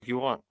you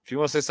want. If you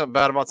want to say something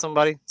bad about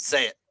somebody,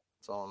 say it.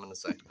 That's all I'm going to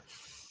say.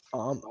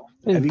 Have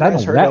you done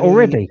guys all heard that any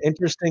already.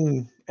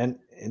 interesting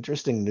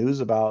news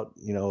about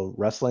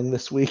wrestling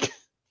this week?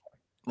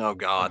 Oh,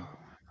 God.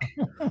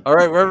 All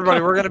right,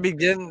 everybody, we're going to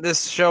begin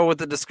this show with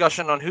the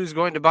discussion on who's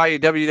going to buy you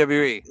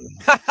WWE.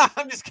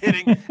 I'm just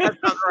kidding. That's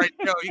not the right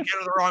show. You get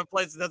to the wrong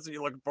place, and that's what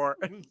you're looking for.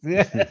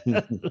 This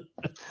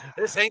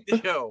ain't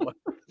the show.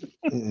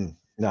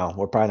 No,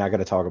 we're probably not going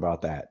to talk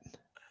about that.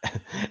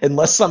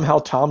 Unless somehow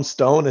Tom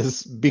Stone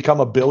has become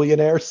a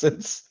billionaire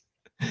since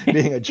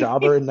being a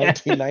jobber in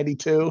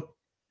 1992.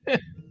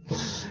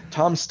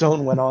 Tom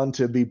Stone went on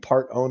to be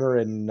part owner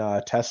in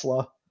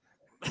Tesla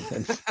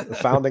and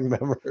founding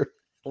member.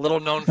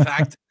 Little known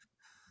fact.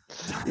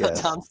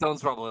 Yes. Tom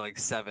Stone's probably like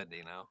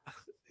 70 now.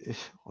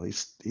 Well,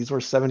 he's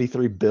worth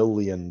 $73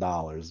 billion.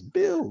 He's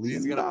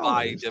going to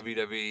buy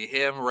WWE.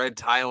 Him, Red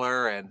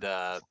Tyler, and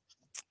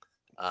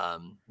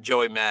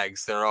Joey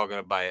Maggs. They're all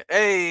going to buy it.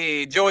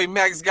 Hey, Joey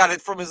Maggs got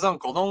it from his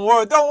uncle. Don't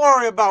worry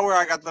about where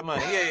I got the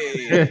money.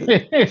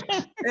 Hey.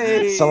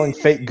 Selling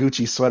fake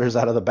Gucci sweaters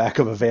out of the back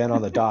of a van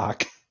on the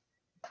dock.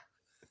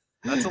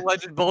 That's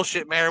alleged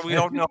bullshit, Mayor. We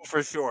don't know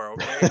for sure,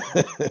 okay?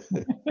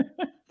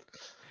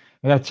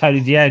 We have Tony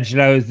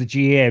D'Angelo as the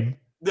GM.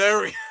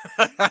 There we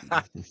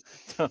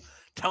go.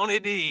 Tony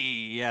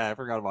D. Yeah, I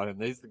forgot about him.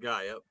 He's the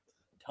guy. Yep.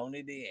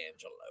 Tony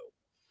D'Angelo.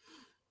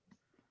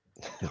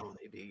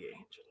 Tony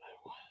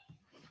D'Angelo.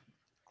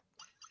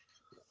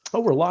 Oh,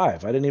 we're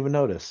live. I didn't even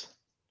notice.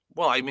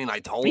 Well, I mean, I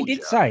told you. He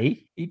did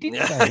say.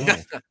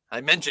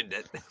 I mentioned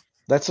it.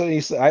 That's what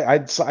you said. I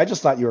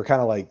just thought you were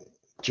kind of like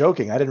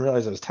joking. I didn't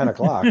realize it was 10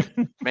 o'clock.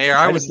 Mayor,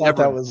 I just thought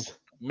that was.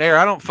 Mayor,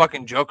 I don't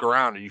fucking joke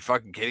around. Are you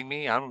fucking kidding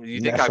me?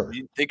 You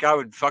think I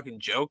would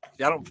fucking joke?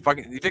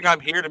 You think I'm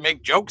here to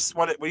make jokes?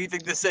 What do you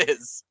think this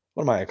is?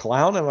 What am I, a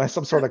clown? Am I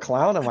some sort of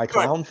clown? Am I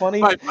clown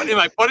funny? Am I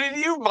funny to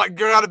you? You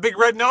got a big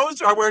red nose?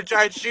 Do I wear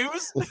giant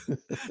shoes?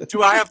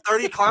 Do I have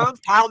 30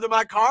 clowns piled in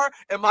my car?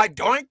 Am I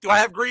doink? Do I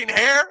have green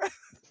hair?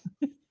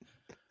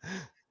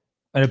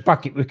 And a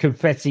bucket with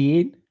confetti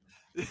in?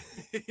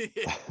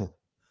 Yeah.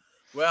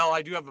 Well,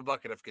 I do have a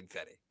bucket of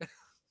confetti.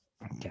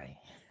 Okay.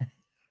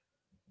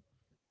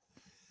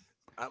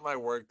 At my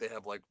work, they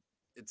have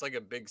it's like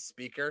a big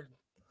speaker,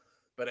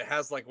 but it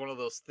has like one of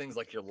those things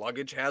like your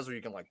luggage has where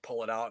you can like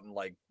pull it out and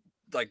like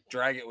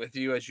drag it with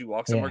you as you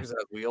walk somewhere because it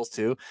has wheels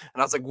too.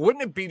 And I was like,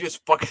 wouldn't it be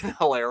just fucking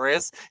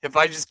hilarious if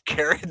I just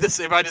carried this,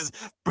 if I just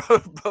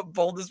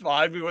pulled this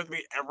behind me with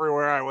me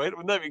everywhere I went?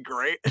 Wouldn't that be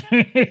great?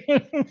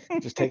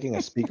 Just taking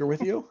a speaker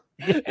with you?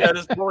 Yeah,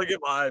 just pulling it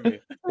behind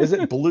me. Is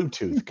it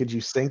Bluetooth? Could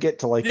you sync it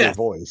to your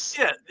voice?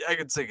 Yeah, I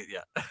can sync it,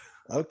 yeah.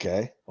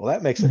 Okay. Well,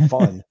 that makes it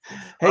fun.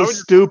 Hey,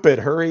 stupid,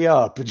 hurry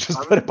up and just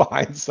put it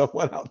behind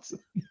someone else.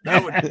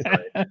 That would be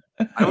great.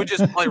 I would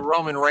just play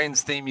Roman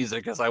Reigns theme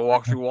music as I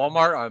walk through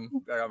Walmart. I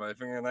got my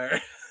finger in there.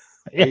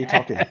 Are you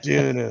talking? What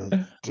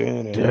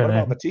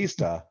about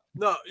Batista?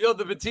 No,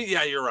 the Batista.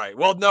 Yeah, you're right.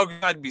 Well, no,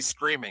 I'd be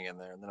screaming in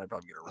there, and then I'd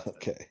probably get arrested.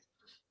 Okay.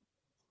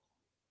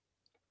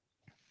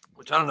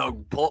 Which I don't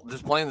know.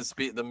 Just playing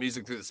the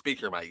music through the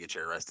speaker might get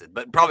you arrested,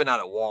 but probably not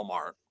at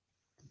Walmart.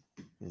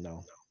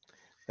 No.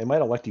 They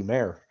might elect you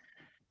mayor.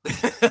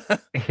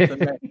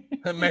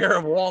 the mayor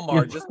of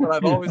Walmart, just what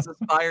I've always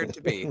aspired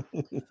to be.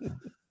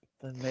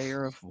 The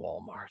mayor of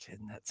Walmart,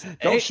 isn't that?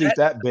 Don't shoot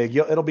that big.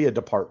 It'll be a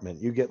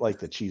department. You get like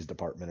the cheese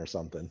department or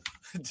something.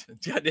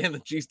 Goddamn,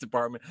 the cheese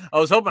department. I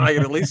was hoping I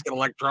could at least get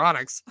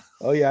electronics.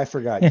 Oh yeah, I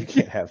forgot. You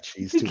can't have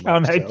cheese too much.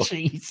 Can't have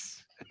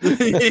cheese.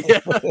 Yeah.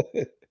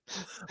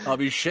 I'll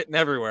be shitting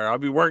everywhere. I'll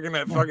be working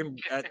at fucking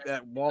at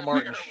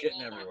Walmart and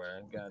shitting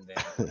everywhere.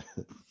 Goddamn,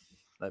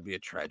 that'd be a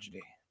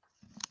tragedy.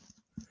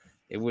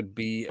 It would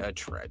be a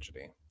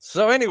tragedy.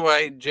 So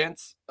anyway,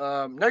 gents,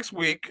 next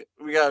week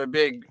we got a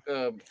big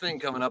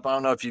thing coming up. I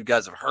don't know if you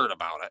guys have heard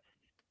about it.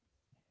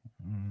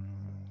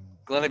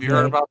 Glenn, have you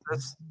heard about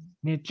this?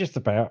 Yeah, just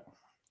about.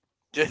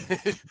 Did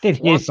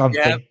hear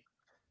something. Yeah.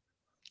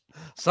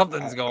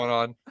 Something's going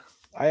on.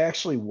 I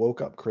actually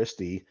woke up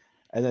Christy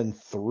and then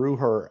threw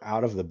her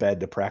out of the bed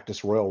to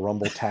practice Royal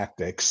Rumble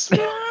tactics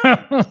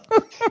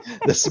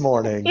this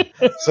morning.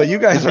 So you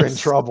guys are in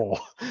trouble.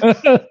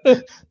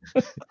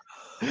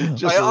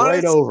 Just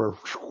right over.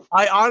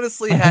 I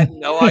honestly had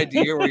no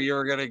idea where you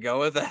were going to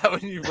go with that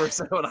when you first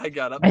said when I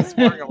got up this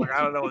morning. I'm like,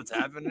 I don't know what's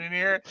happening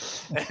here.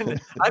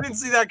 And I didn't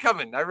see that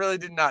coming. I really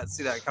did not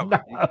see that coming.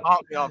 You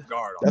caught me off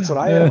guard. That's what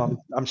I am.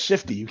 I'm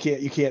shifty. You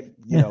can't,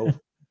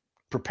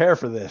 prepare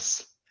for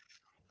this.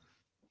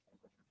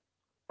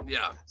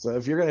 Yeah. So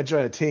if you're going to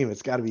join a team,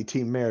 it's got to be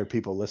Team Mayor,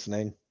 people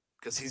listening.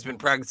 Because he's been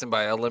practicing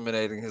by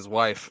eliminating his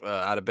wife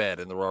out of bed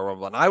in the Royal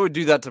Rumble. And I would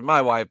do that to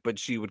my wife, but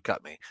she would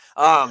cut me.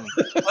 I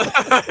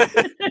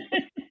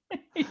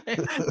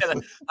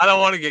don't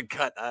want to get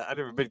cut. I've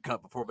never been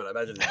cut before, but I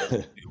imagine it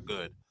doesn't feel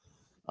good.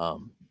 I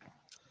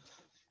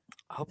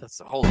hope that's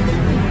the whole.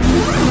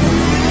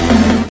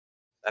 That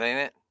ain't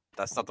it.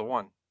 That's not the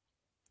one.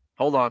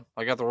 Hold on.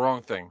 I got the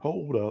wrong thing.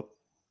 Hold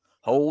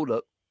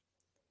up.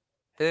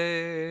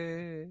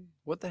 Hey,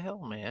 what the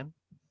hell, man?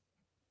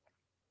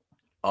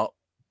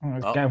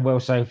 It's going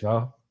well so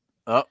far.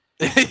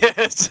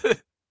 Yes.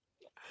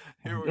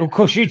 Of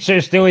course, you'd say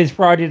still is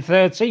Friday the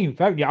 13th,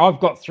 haven't you? I've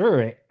got through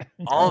it.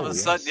 All of a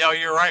sudden,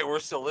 you're right. We're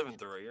still living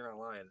through it. You're not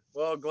lying.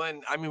 Well,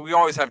 Glenn, I mean, we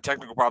always have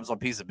technical problems on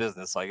Piece of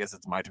Business, so I guess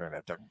it's my turn to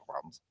have technical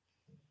problems.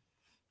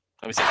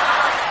 Let me see.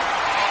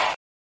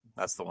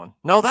 That's the one.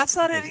 No, that's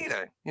not it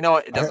either. You know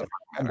what? It doesn't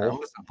matter. I'm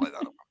just gonna play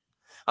that one.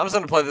 I'm just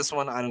gonna play this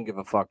one. I don't give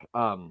a fuck.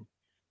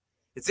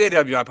 It's the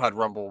AWI Pod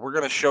Rumble. We're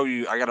gonna show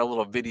you. I got a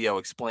little video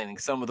explaining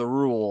some of the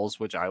rules,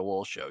 which I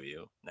will show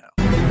you now.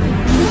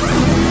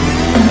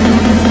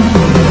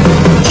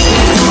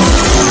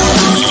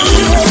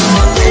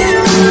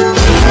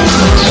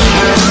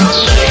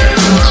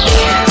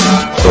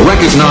 The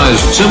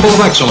recognized symbol of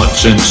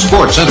excellence in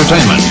sports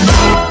entertainment.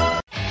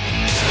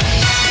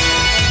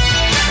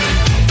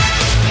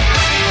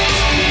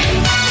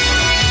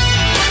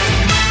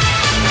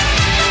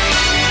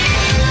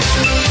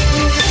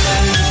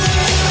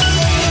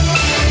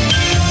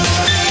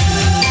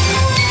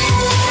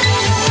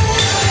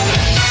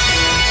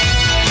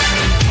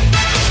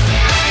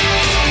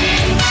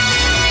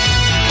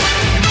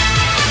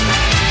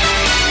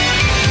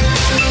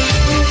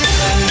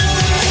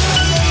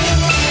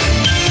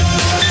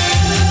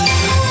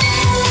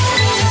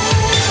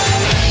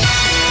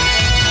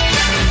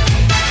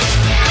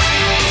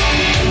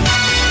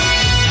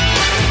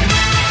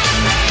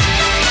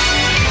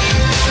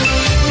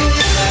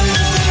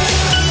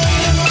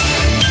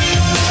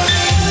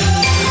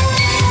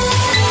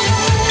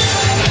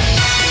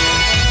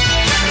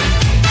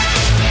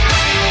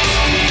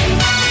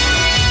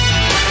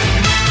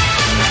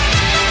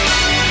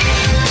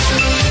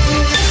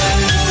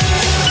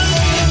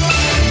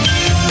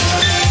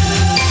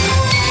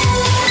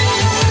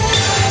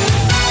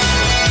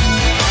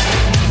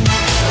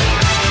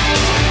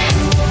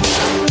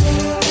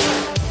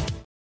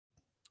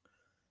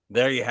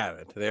 There you have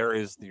it. There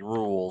is the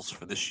rules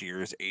for this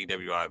year's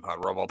AWI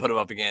Pod Rumble. I'll put them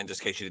up again just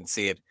in case you didn't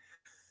see it.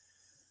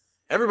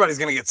 Everybody's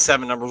going to get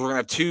 7 numbers. We're going to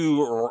have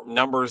 2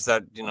 numbers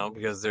that,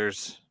 because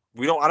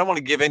I don't want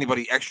to give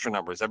anybody extra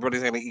numbers.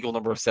 Everybody's going to equal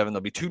number of 7.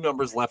 There'll be 2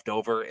 numbers left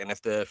over. And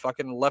if the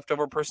fucking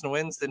leftover person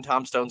wins, then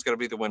Tom Stone's going to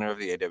be the winner of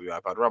the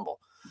AWI Pod Rumble.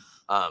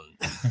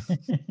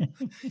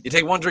 You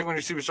take 1 drink when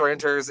your superstar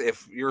enters.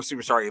 If your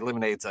superstar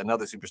eliminates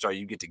another superstar,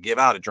 you get to give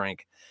out a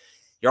drink.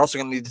 You're also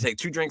going to need to take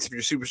 2 drinks if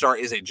your superstar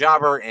is a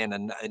jobber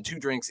and 2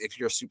 drinks if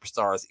your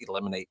superstars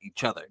eliminate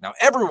each other. Now,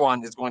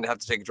 everyone is going to have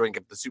to take a drink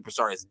if the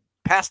superstar has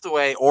passed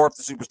away or if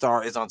the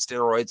superstar is on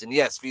steroids. And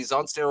yes, if he's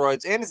on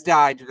steroids and has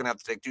died, you're going to have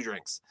to take 2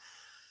 drinks.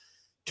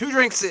 2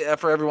 drinks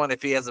for everyone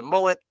if he has a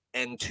mullet,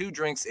 and 2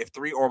 drinks if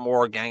 3 or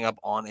more gang up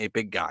on a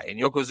big guy. And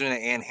Yokozuna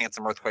and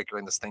Handsome Earthquake are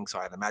in this thing, so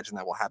I'd imagine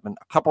that will happen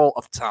a couple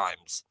of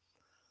times.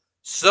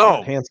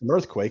 So, Handsome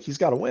Earthquake, he's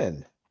got to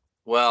win.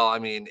 Well, I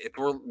mean, if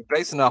we're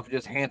basing off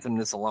just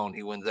handsomeness alone,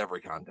 he wins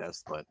every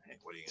contest. But hey,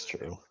 what are you going to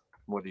do?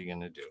 What are you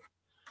going to do?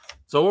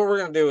 So what we're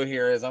going to do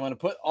here is I'm going to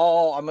put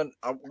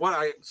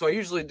so I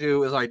usually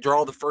do is I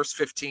draw the first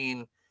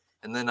 15,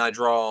 and then I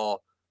draw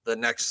the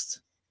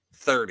next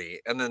 30,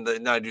 and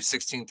then I do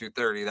 16 through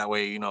 30. That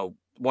way,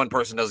 one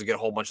person doesn't get a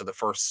whole bunch of the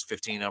first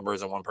 15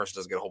 numbers, and one person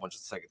doesn't get a whole bunch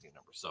of the second 15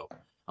 numbers. So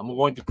I'm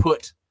going to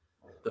put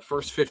the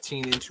first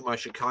 15 into my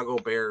Chicago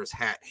Bears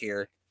hat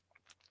here,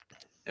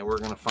 and we're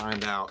going to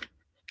find out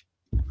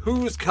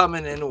who's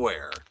coming in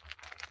where.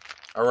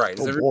 All right.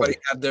 Does everybody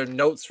have their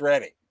notes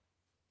ready?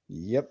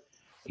 Yep.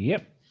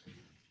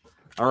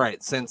 All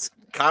right. Since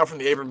Kyle from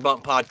the Abram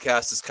Bump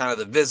podcast is kind of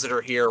the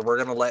visitor here, we're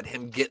going to let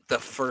him get the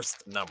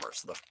first number.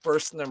 So the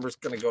first number is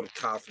going to go to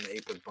Kyle from the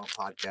Abram Bump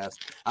podcast.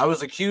 I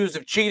was accused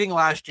of cheating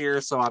last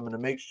year, so I'm going to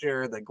make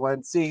sure that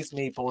Glenn sees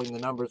me pulling the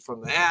numbers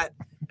from the hat,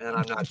 and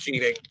I'm not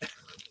cheating.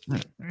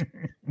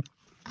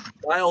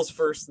 Kyle's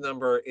first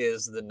number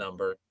is the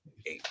number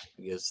 8.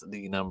 He is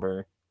the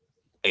number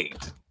 8.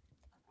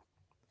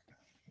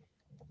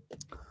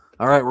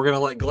 All right, we're going to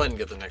let Glenn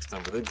get the next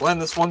number. Glenn,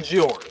 this one's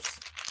yours.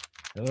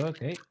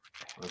 Okay.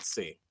 Let's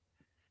see.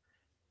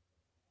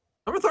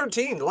 Number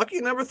 13. Lucky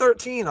number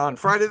 13 on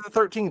Friday the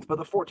 13th, but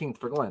the 14th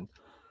for Glenn.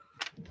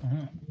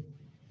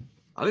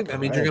 Mm-hmm. That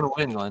means you're going to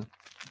win, Glenn.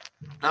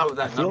 Not with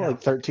that I feel number.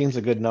 like 13's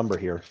a good number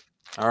here.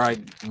 All right,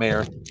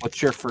 Mayor.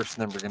 What's your first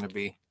number going to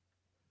be?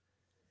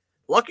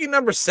 Lucky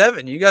number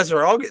 7. You guys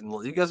are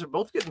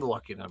both getting the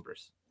lucky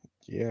numbers.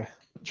 Yeah.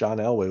 John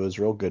Elway was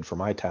real good for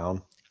my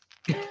town.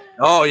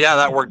 Oh, yeah,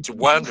 that worked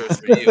wonders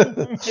for you.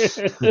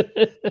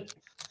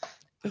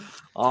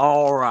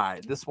 All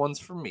right, this one's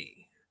for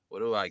me. What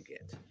do I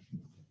get?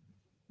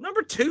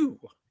 Number 2.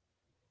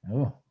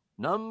 Oh.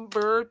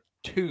 Number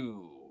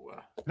 2.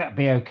 That'd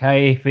be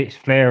okay if it's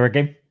Flair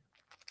again.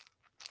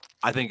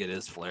 I think it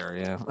is Flair,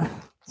 yeah.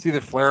 It's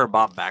either Flair or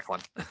Bob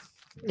Backlund.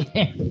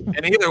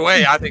 And either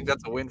way, I think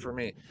that's a win for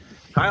me.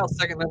 Kyle's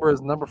second number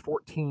is number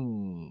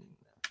 14.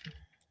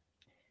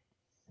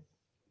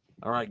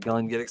 All right,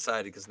 Glenn, get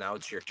excited because now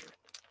it's your turn.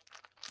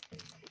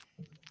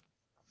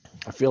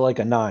 I feel like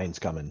a 9's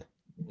coming.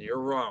 You're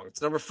wrong.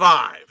 It's number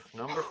 5.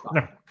 Number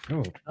 5.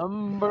 Oh.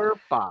 Number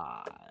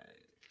 5.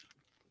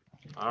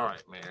 All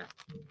right, Mayor.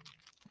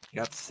 You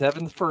got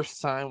 7 the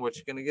first time. What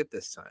you going to get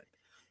this time?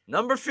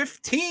 Number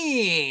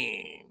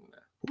 15.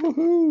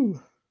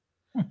 Woohoo!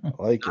 I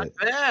like Not it.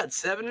 bad.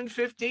 7 and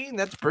 15.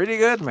 That's pretty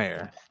good,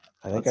 Mayor.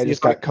 I think Let's I see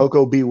just if I got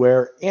Coco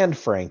Beware and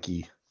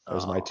Frankie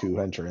as my Oh. 2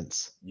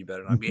 entrants. You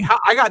better not be.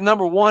 I got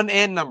number 1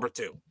 and number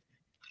 2.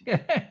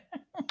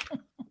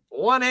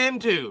 1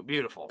 and 2.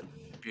 Beautiful.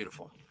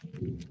 Beautiful.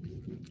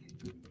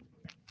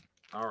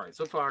 All right.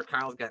 So far,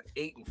 Kyle's got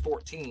 8 and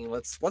 14.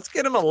 Let's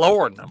get him a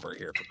lower number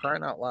here for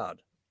crying out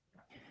loud.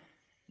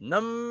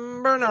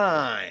 Number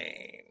 9,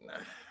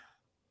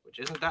 which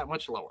isn't that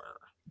much lower.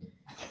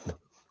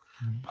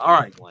 All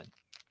right, Glenn.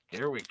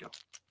 Here we go.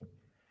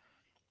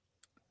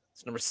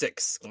 It's number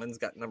 6. Glenn's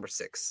got number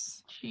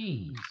 6.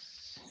 Jeez.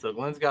 So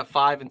Glenn's got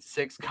 5 and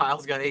 6.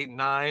 Kyle's got 8 and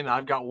 9.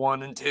 I've got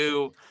 1 and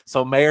 2.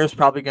 So Mayor's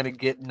probably going to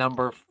get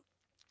number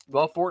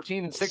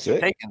 14 and 6 are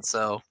taken.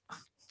 So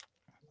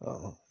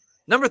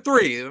number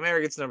 3. The Mayor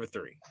gets number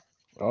 3.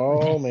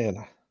 Oh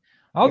man.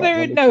 Oh,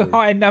 there ain't no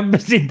high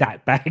numbers in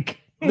that bag.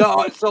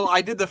 No, so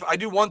I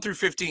do 1 through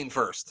 15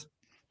 first.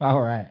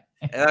 All right.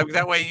 And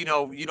that way, you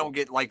don't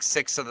get like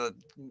 6 of the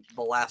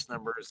last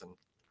numbers. And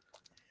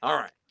all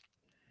right.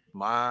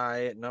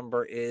 My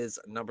number is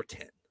number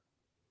 10.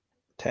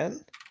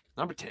 10?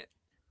 Number 10.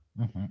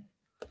 Mm-hmm.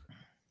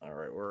 All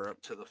right, we're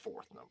up to the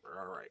 4th number.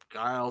 All right,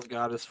 Kyle's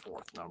got his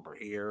 4th number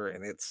here,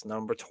 and it's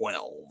number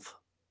 12.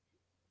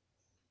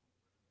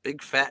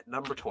 Big fat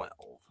number 12.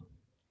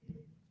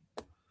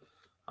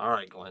 All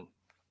right, Glenn.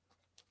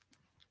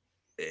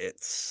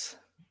 It's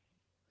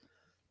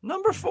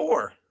number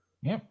 4.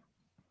 Yep.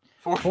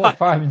 4, 4,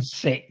 5, and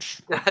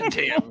 6. God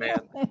damn, man.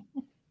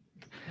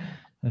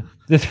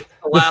 The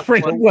last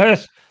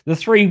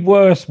 3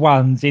 worst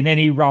ones in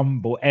any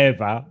Rumble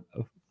ever.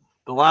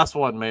 The last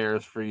one, Mayor,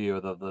 is for you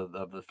of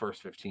the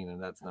first 15,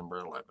 and that's number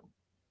 11.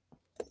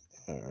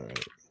 All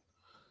right.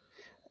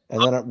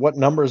 And then what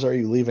numbers are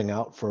you leaving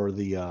out for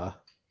the I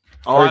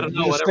don't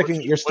know.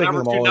 You're sticking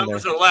them all in there.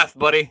 Numbers are left,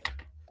 buddy.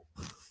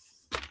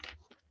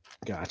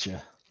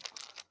 Gotcha.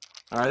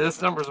 All right,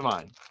 this number's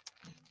mine.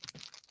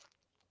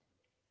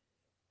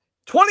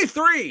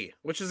 23,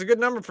 which is a good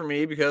number for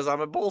me because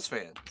I'm a Bulls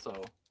fan.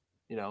 So,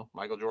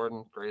 Michael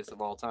Jordan, greatest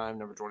of all time,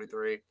 number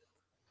 23.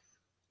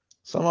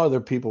 Some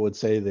other people would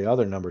say the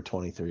other number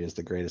 23 is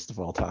the greatest of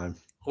all time.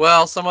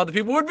 Well, some other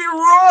people would be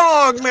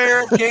wrong,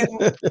 American.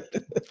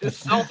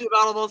 Just salty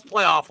about all those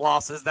playoff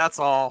losses. That's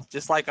all.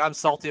 Just like I'm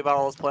salty about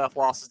all those playoff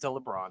losses to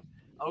LeBron.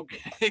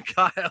 Okay,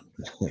 Kyle.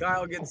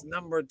 Kyle gets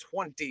number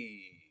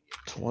 20.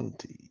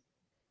 20.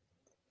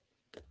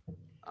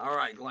 All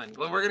right, Glenn.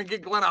 We're going to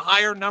get Glenn a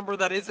higher number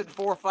that isn't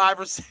 4, 5,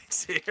 or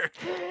 6 here.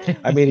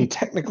 I mean, he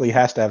technically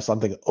has to have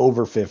something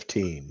over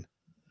 15.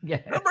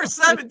 Yeah. Number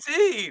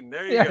 17.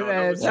 There you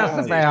go.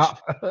 Just about.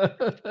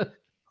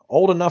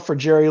 Old enough for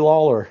Jerry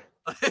Lawler.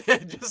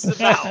 Just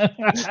about.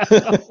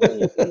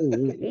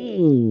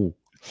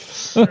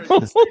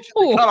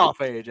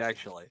 Cutoff age,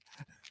 actually.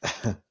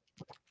 All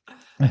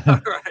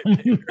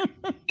right.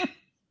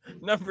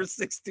 Number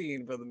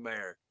 16 for the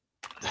Mayor.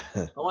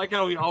 I like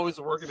how we always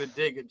working to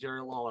dig at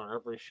Jerry Lawler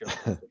every show.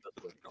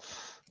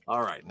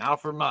 All right, now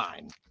for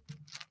mine.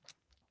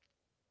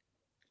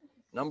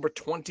 Number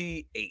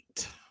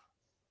 28.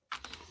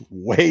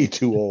 Way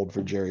too old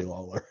for Jerry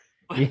Lawler.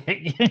 Yeah,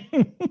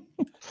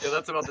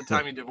 that's about the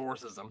time he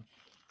divorces him.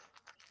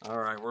 All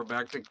right, we're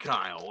back to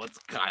Kyle. What's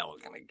Kyle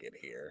gonna get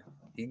here?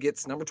 He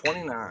gets number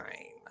 29.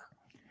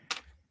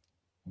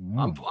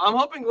 I'm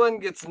hoping Glenn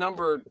gets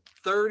number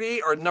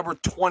 30 or number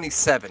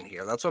 27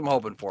 here. That's what I'm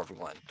hoping for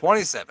Glenn.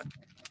 27.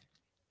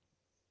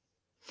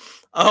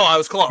 Oh, I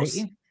was close.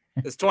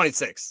 It's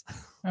 26.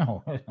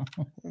 Oh. There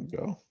you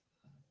go.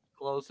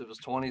 Close. It was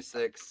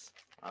 26.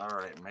 All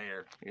right,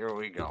 Mayor. Here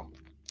we go.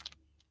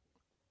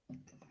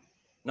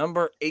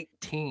 Number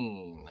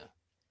 18.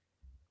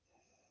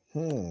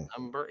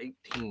 Number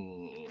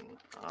 18.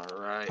 All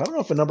right. I don't know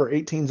if a number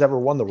 18's ever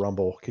won the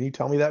Rumble. Can you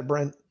tell me that,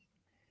 Brent?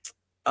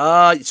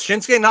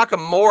 Shinsuke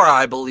Nakamura,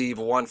 I believe,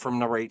 won from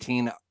number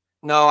 18.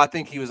 No, I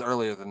think he was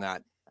earlier than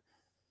that.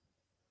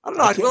 I don't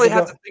know. I really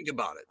have to think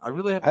about it.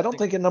 I don't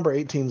think a number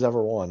 18's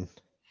ever won.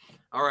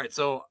 All right,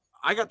 so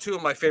I got 2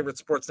 of my favorite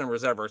sports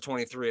numbers ever,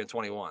 23 and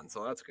 21.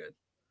 So that's good.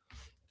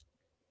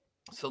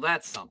 So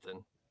that's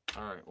something.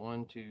 All right,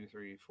 1, 2,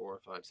 3, 4,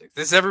 5, 6.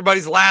 This is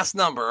everybody's last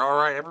number. All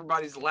right,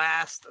 everybody's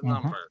last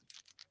number.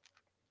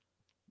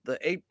 The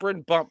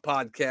Apron Bump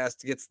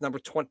Podcast gets number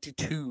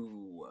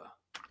 22.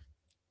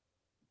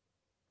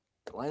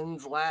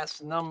 Glenn's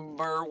last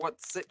number.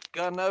 What's it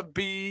gonna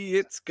be?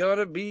 It's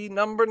gonna be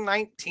number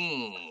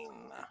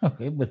 19. Oh,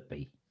 it would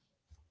be.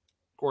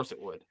 Of course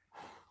it would.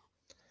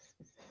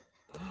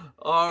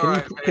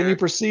 Can you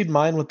proceed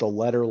mine with the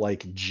letter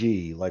like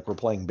G, like we're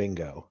playing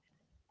bingo?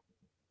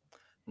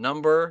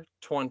 Number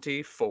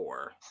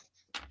 24.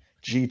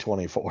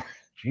 G24.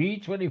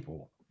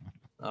 G24.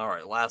 All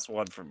right, last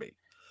one for me.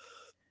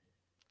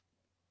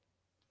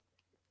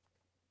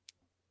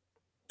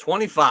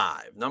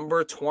 25.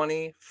 Number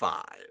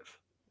 25.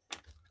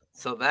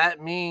 So that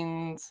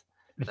means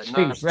that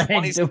numbers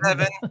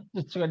 27,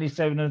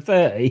 27 and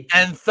 30.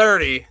 and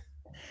 30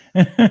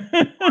 are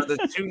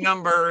the 2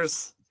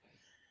 numbers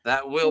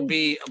That will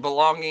be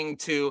belonging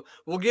to.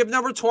 We'll give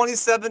number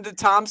 27 to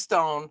Tom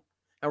Stone,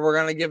 and we're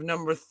gonna give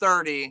number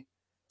 30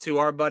 to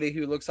our buddy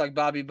who looks like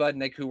Bobby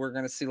Budnick, who we're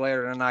gonna see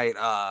later tonight.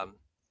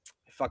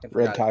 Fucking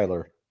Red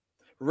Tyler.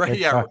 Red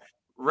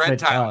Red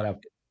Tyler.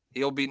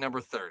 He'll be number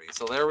 30.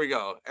 So there we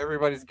go.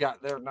 Everybody's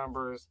got their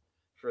numbers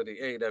for the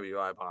AEW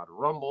iPod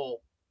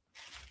Rumble.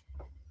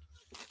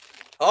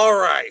 All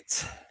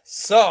right.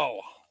 So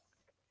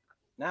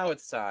now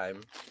it's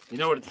time. You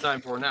know what it's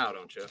time for now,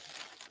 don't you?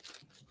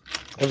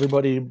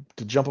 Everybody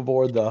to jump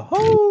aboard the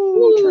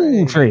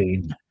Ho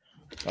train.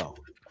 Oh.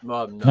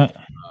 No.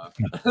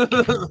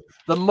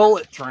 The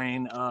mullet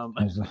train.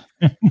 The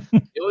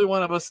only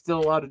one of us still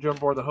allowed to jump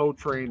aboard the Ho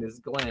train is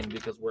Glenn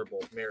because we're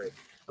both married.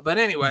 But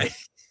anyway.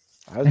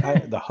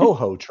 The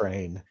Ho-Ho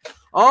train.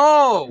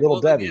 Oh.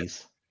 Little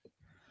Debbie's.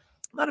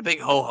 I'm not a big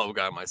Ho-Ho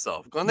guy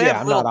myself. Glenn, they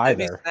have little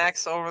Debbie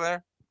snacks over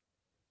there?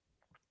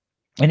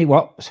 Any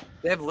what?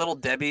 They have little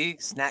Debbie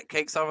snack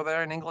cakes over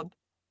there in England?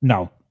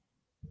 No.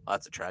 Oh,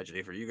 that's a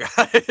tragedy for you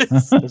guys.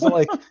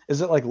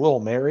 Is it like Little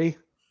Mary?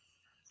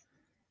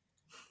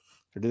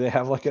 Or do they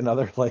have like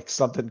another like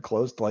something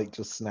close to like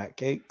just snack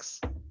cakes?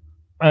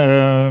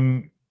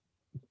 Well,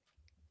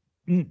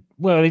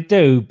 they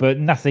do, but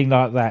nothing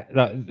like that.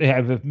 Like they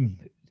have the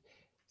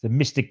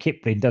Mr.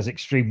 Kipling does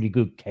extremely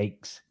good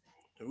cakes.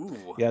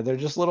 Ooh. Yeah, they're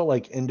just little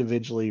like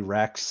individually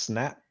racked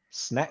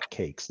snack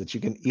cakes that you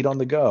can eat on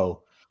the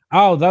go.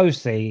 Oh,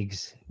 those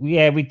things.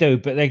 Yeah, we do,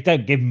 but they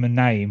don't give them a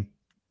name.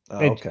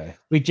 Oh, okay.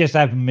 We just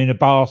have them in a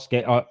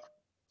basket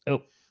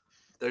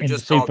They're in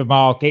just the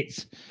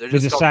supermarkets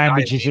with the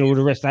sandwiches diabetes. And all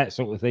the rest, that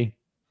sort of thing.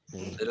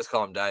 They just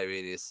call them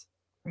diabetes.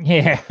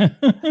 Yeah.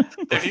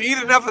 If you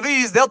eat enough of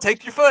these, they'll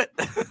take your foot.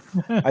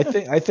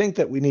 I think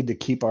that we need to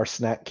keep our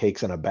snack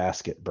cakes in a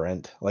basket,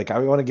 Brent. Like I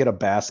want to get a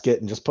basket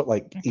and just put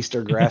like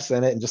Easter grass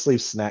in it and just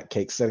leave snack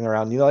cakes sitting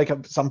around. You know, like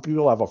some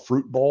people have a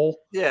fruit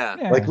bowl. Yeah.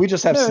 Like we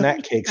just have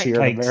snack cakes here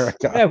in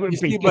America.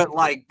 But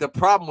like the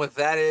problem with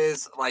that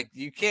is like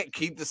you can't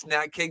keep the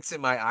snack cakes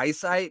in my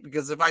eyesight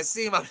because if I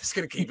see them, I'm just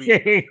gonna keep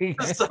eating.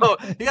 So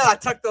yeah, I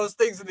tuck those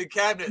things in the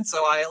cabinet so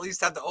I at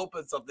least have to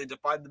open something to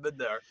find them in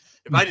there.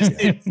 If I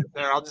just eat them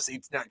there, I'll just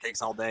eat snack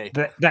cakes all day.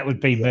 That would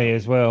be me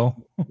as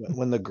well.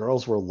 When the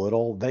girls were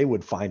little, they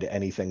would find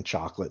anything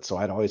chocolate, so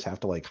I'd always have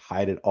to like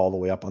hide it all the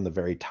way up on the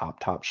very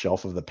top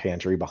shelf of the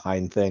pantry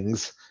behind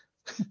things.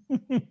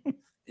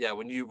 Yeah,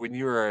 when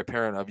you are a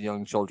parent of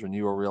young children,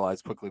 you will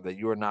realize quickly that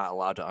you are not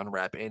allowed to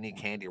unwrap any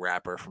candy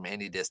wrapper from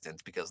any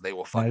distance because they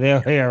will fucking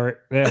they'll hear it.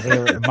 They'll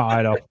hear it a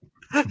mile off.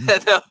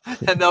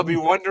 and they'll be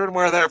wondering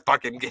where their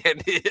fucking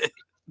candy is.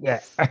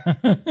 Yeah.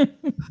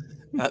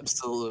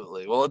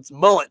 Absolutely. Well, it's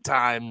mullet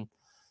time.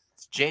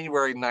 It's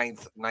January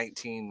 9th,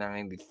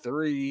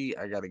 1993.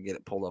 I got to get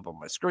it pulled up on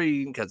my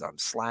screen because I'm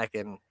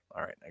slacking.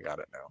 All right, I got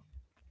it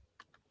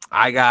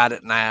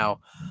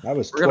now. I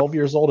was 12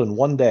 years old in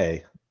one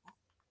day.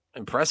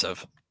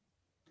 Impressive.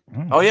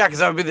 Oh, yeah, because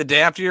that would be the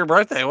day after your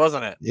birthday,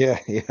 wasn't it? Yeah.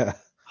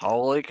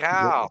 Holy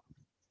cow.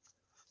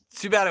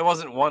 Too bad it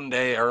wasn't one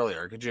day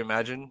earlier. Could you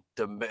imagine?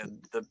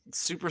 The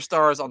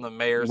superstars on the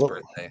mayor's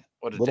birthday.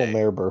 What a little day.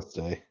 mayor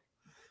birthday.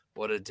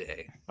 What a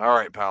day. All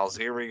right, pals.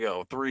 Here we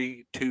go.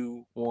 3,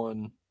 2,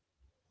 1.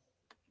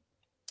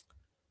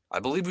 I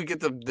believe we get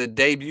the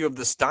debut of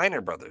the Steiner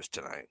brothers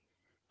tonight.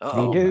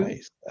 Oh,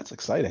 nice. That's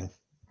exciting.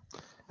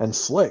 And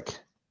Slick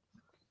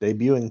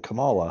debuting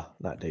Kamala.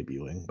 Not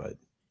debuting, but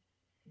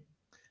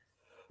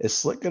is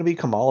Slick going to be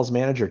Kamala's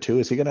manager too?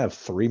 Is he going to have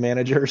 3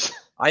 managers?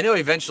 I know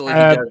eventually he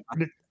does.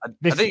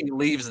 I think he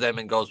leaves them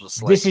and goes with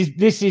Slick.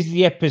 This is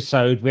the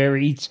episode where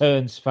he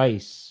turns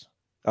face.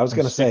 I was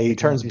going to say he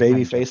turns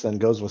babyface and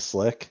goes with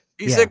Slick.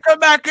 He said, "Come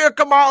back here,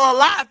 Kamala.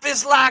 Life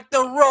is like the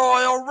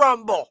Royal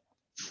Rumble."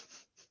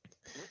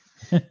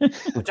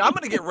 Which I'm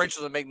going to get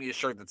Rachel to make me a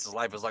shirt that says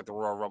 "Life is like the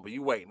Royal Rumble."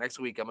 You wait. Next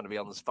week I'm going to be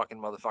on this fucking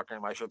motherfucker,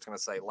 and my shirt's going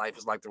to say "Life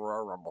is like the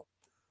Royal Rumble."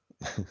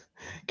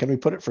 Can we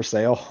put it for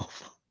sale?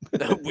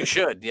 We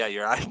should. Yeah,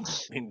 you're right.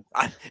 I mean,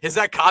 is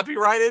that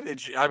copyrighted? You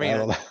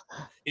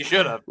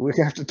should have. We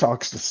have to talk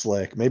to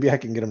Slick. Maybe I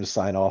can get him to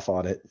sign off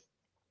on it.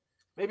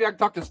 Maybe I can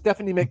talk to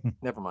Stephanie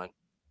Never mind.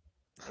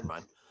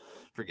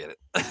 Forget it.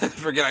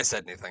 Forget I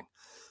said anything.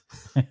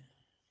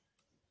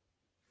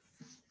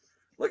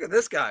 Look at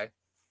this guy.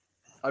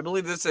 I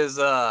believe this is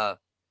fuck.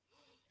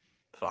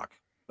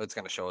 It's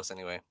gonna show us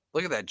anyway.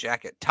 Look at that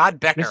jacket. Todd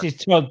Becker. This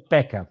is Todd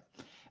Becker.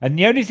 And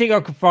the only thing I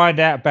can find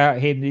out about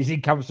him is he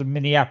comes from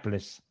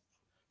Minneapolis.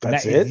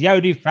 That's it? Is the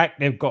only fact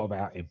they've got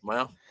about him.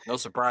 Well, no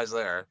surprise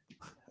there.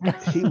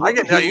 I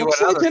can tell you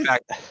what other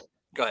fact.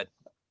 Go ahead.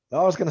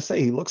 I was going to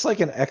say, he looks like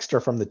an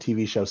extra from the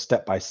TV show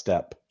Step by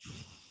Step.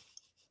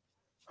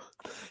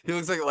 He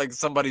looks like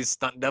somebody's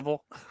stunt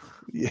devil.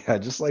 Yeah,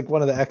 just like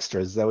one of the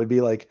extras that would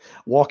be like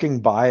walking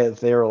by if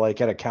they were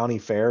like at a county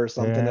fair or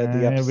something at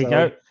the episode.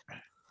 There we go.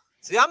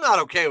 See, I'm not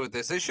okay with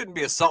this. They shouldn't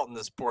be assaulting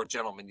this poor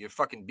gentleman, you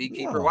fucking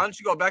beekeeper. No. Why don't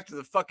you go back to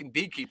the fucking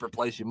beekeeper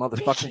place, you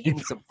motherfucker? Give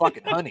me some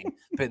fucking honey.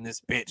 Pin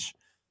this bitch.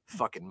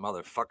 Fucking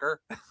motherfucker.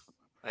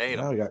 I hate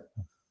him.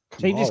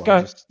 See,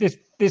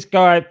 this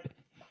guy,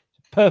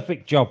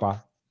 perfect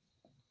jobber.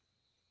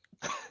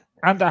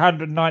 under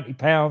 190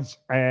 pounds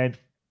and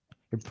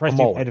impressive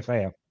mullet. head of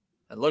hair.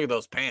 And look at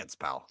those pants,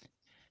 pal.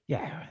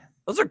 Yeah.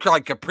 Those are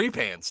like capri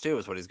pants too,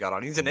 is what he's got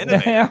on. He's an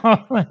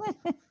innovator.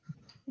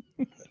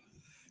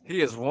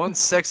 He is one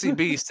sexy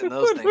beast in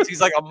those things. He's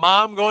like a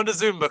mom going to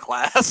Zumba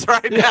class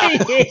right now.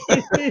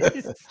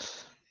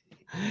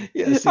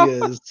 Yes, he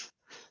is.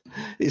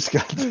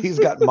 He's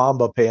got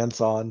Mamba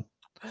pants on.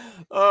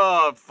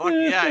 Oh fuck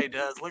yeah, he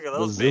does. Look at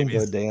those The Zumba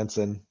babies.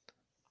 dancing.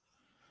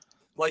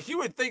 Like you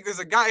would think there's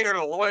a guy here in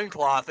a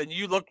loincloth and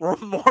you look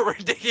more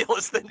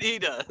ridiculous than he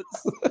does.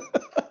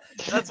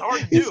 That's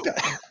hard to do.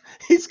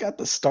 He's got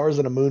the stars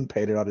and a moon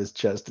painted on his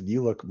chest, and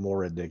you look more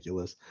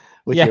ridiculous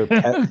with Yeah. your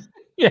pet,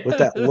 Yeah.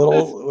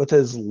 with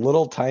his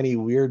little tiny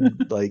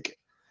weird like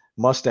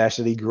mustache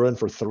that he grew in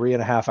for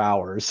 3.5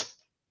 hours.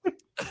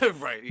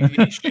 Right.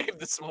 He shaved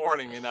this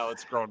morning and now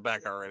it's grown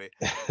back already.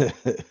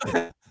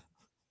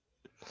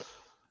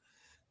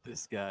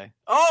 This guy.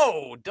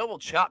 Oh, double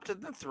chop to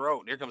the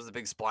throat. Here comes the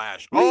big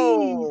splash.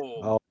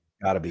 Oh, Oh,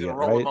 gotta be you it, can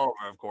roll him right?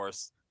 over, of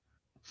course.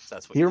 So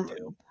that's what Here- you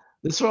do.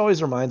 This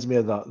always reminds me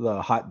of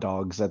the hot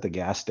dogs at the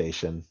gas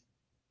station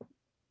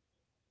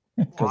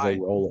because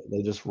Why?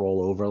 they just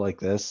roll over like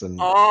this and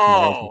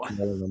Oh.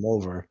 rolling them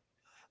over.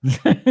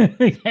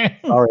 Sorry,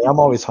 I'm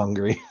always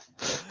hungry.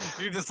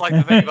 You just like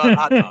to think about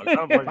hot dogs. I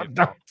don't blame you,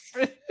 pal.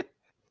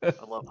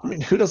 I love I hot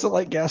mean, who doesn't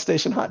like gas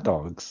station hot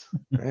dogs?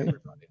 Right?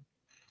 everybody.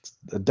 It's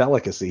a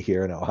delicacy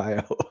here in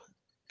Ohio.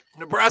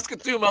 Nebraska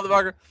too,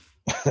 motherfucker.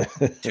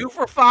 2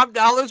 for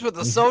 $5 with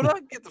a soda?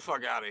 Get the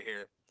fuck out of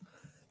here.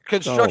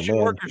 Construction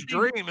man. worker's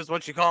dream is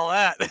what you call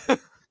that.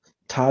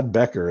 Todd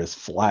Becker is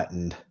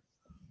flattened.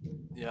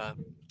 Yeah.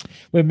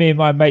 When me and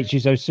my mates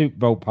used those Super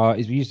Bowl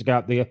parties, we used to go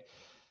up the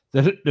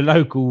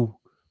local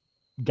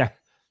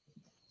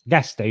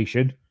gas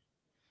station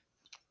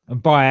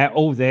and buy out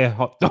all their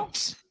hot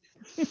dogs.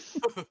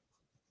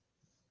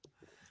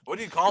 What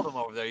do you call them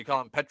over there? You call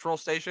them petrol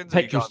stations? or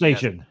you Petrol call them gas-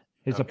 station.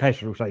 It's a Okay.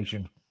 petrol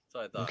station.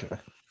 That's what I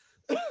thought.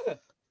 Okay.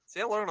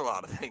 See, I learn a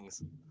lot of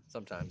things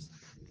sometimes.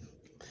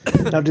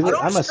 Now, do I they, don't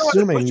I'm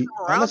understand why they push assuming them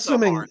around so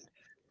hard.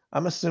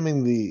 I'm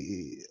assuming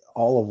the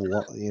all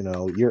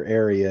of your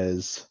area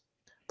is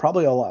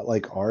probably a lot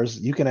like ours.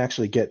 You can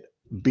actually get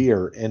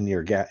beer in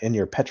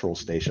your petrol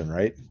station,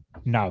 right?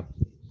 No.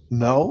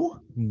 No.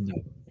 No.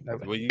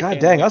 Well, you God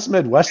can't- dang, us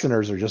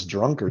Midwesterners are just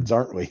drunkards,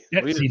 aren't we?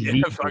 That's we, yeah,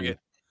 illegal. fuck it.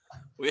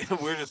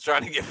 We're just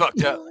trying to get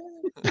fucked up.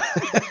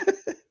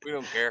 We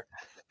don't care.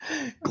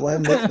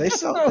 Glenn, they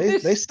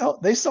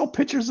sell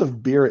pictures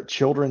of beer at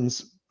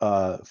children's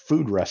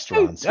food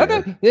restaurants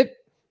here,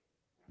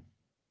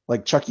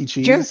 like Chuck E.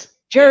 Cheese.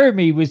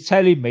 Jeremy was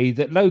telling me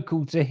that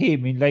local to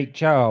him in Lake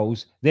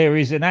Charles, there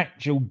is an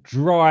actual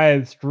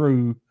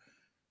drive-through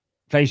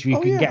place where you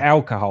Oh, can yeah. get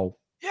alcohol.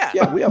 Yeah.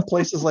 Yeah, we have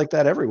places like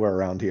that everywhere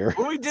around here.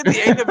 When we did the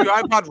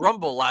AWI Pod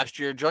Rumble last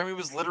year, Jeremy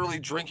was literally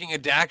drinking a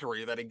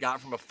daiquiri that he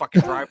got from a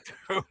fucking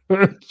drive-thru.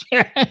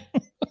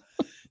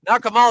 Now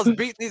Kamal's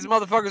beating these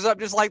motherfuckers up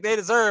just like they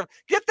deserve.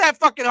 Get that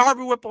fucking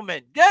Harvey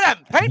Whippleman. Get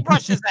him.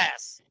 Paintbrush his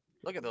ass.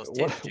 Look at those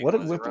titties. What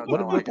did jiggling around the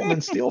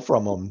Whippleman steal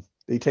from him?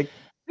 Did he take?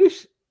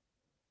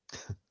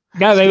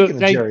 No, Speaking of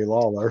they Jerry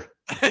Lawler.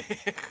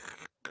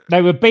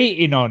 they were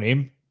beating on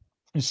him,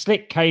 and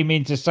Slick came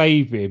in to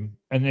save him,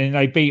 and then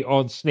they beat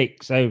on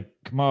Slick, so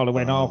Kamala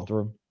went Oh. after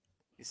him.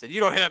 He said, "You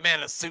don't hit a man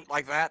in a suit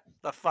like that.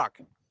 The fuck."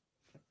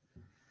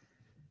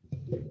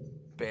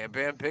 Bam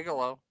Bam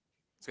Bigelow.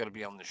 It's going to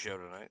be on the show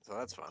tonight, so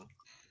that's fun.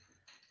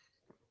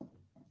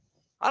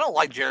 I don't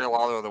like Jerry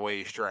Lawler the way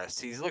he's dressed.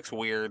 He looks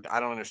weird. I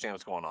don't understand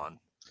what's going on.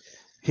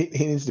 He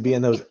needs to be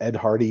in those Ed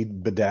Hardy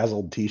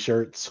bedazzled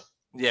T-shirts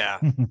Yeah.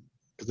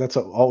 because that's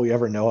all we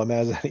ever know him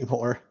as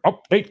anymore.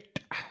 Update.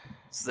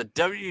 It's the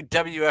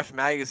WWF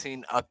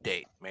Magazine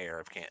update, Mayor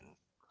of Canton.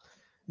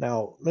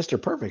 Now,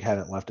 Mr. Perfect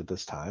hadn't left at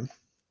this time.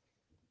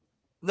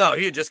 No,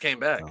 he just came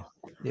back. Oh.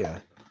 Yeah.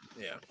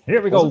 Yeah.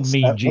 Here we go, Wasn't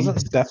Mean Gene.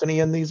 wasn't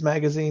Stephanie in these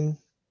magazine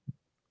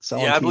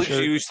selling Yeah, I believe she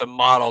T-shirts? used some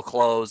model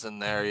clothes in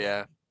there,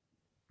 yeah.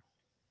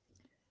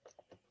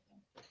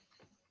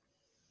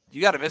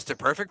 You got a Mr.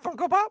 Perfect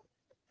Funko Pop?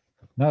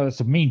 No, that's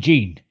a Mean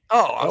Gene.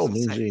 Oh, I was Oh, gonna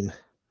Mean say, Gene.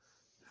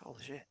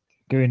 holy shit.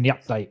 Doing the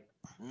update.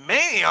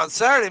 Mania on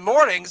Saturday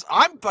mornings.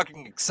 I'm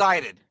fucking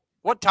excited.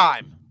 What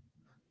time?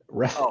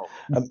 Re- Oh,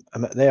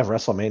 They have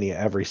WrestleMania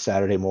every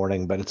Saturday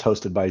morning, but it's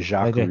hosted by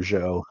Jacques They do.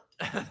 Rougeau.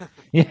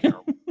 Yeah.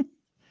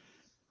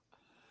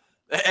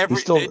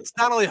 It's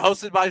not only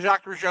hosted by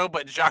Jacques Rougeau,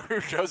 but Jacques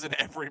Rougeau's in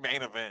every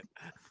main event.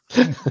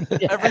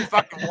 Every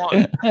fucking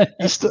one.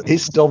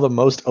 He's still the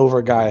most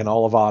over guy in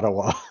all of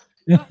Ottawa.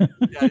 Yeah,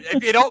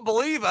 if you don't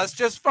believe us,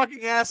 just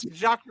fucking ask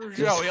Jacques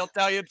Rougeau. He'll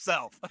tell you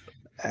himself.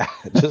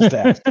 Just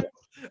ask.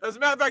 As a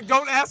matter of fact,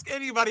 don't ask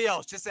anybody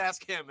else. Just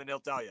ask him and he'll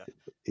tell you.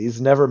 He's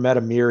never met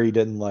a mirror he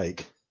didn't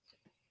like.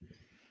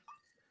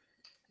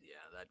 Yeah,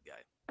 that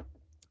guy.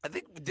 I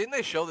think, didn't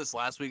they show this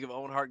last week of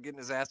Owen Hart getting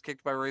his ass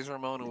kicked by Razor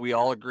Ramon, and we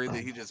all agreed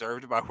that he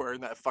deserved it by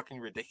wearing that fucking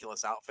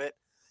ridiculous outfit?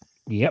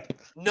 Yep.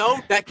 No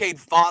decade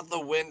fought the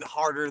wind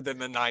harder than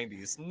the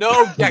 90s.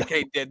 No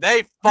decade did.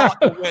 They fought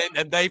the wind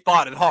and they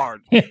fought it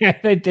hard. Yeah,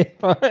 they did.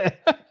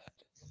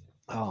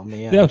 Oh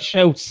man. They'll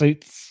shell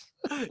suits.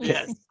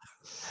 Yes.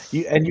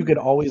 You could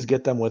always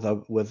get them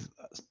with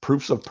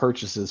proofs of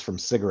purchases from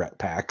cigarette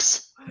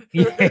packs.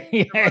 Yeah, I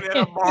mean,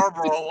 a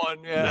Marlboro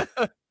one, yeah.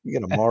 You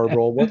get a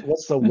Marlboro.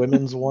 What's the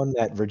women's one?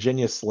 That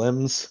Virginia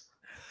Slims.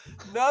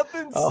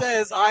 Nothing Oh.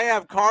 says I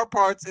have car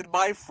parts in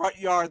my front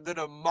yard than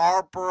a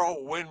Marlboro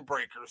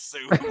windbreaker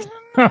suit.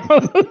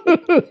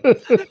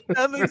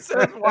 Nothing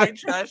says white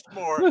trash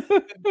more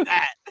than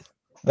that.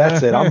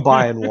 That's it. I'm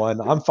buying one.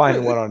 I'm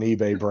finding one on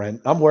eBay,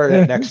 Brent. I'm wearing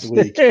it next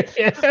week.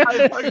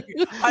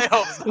 I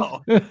hope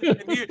so.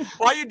 And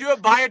while you do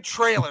it, buy a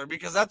trailer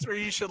because that's where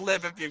you should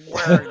live if you're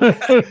wearing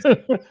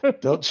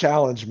it. Don't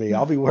challenge me.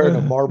 I'll be wearing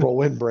a Marlboro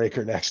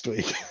windbreaker next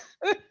week.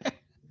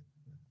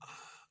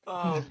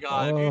 Oh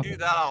God! If you do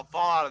that, I'll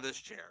fall out of this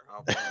chair.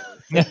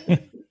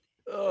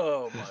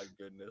 Oh my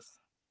goodness!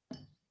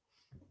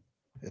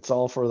 It's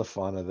all for the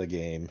fun of the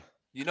game.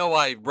 You know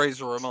why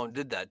Razor Ramon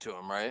did that to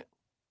him, right?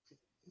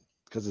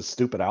 Because his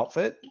stupid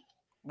outfit?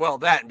 Well,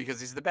 that and because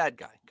he's the bad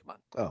guy. Come on.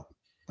 Oh,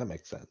 that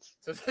makes sense.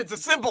 So it's a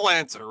simple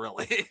answer,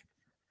 really.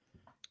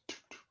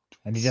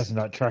 And he doesn't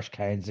like trash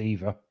cans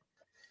either.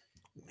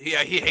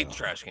 Yeah, he hates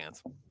trash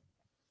cans.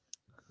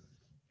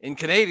 In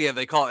Canadian,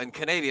 they call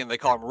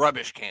him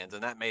rubbish cans,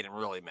 and that made him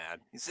really mad.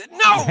 He said,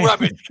 "No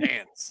rubbish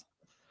cans."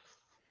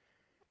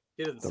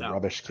 He doesn't The sound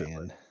rubbish like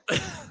can.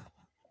 that,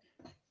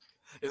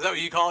 is that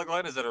what you call it,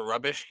 Glenn? Is it a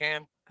rubbish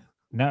can?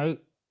 No,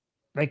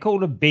 they call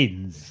them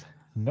bins,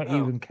 not Oh,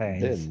 even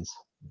cans. Bins.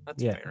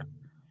 That's Yeah. fair.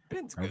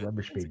 Bin's A good.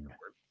 rubbish Bin's a bin. good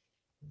word.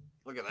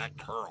 Look at that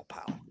curl,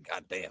 pal.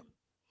 God damn.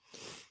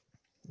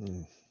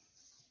 Mm.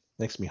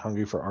 Makes me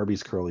hungry for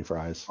Arby's curly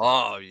fries.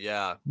 Oh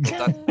yeah.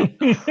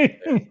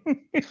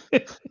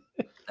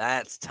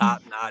 That's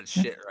top-notch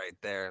shit right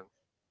there.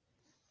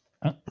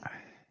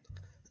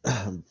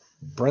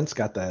 Brent's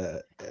got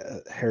the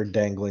hair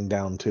dangling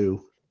down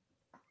too.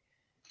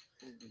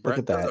 Brent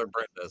at that. does or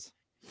Brent does?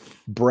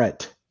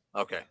 Brett,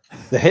 Okay.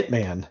 the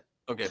hitman,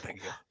 Okay, thank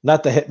you.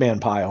 not the hitman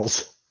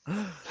Piles.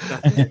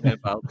 Not the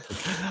Hitman Pal.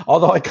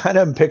 Although I kind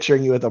of am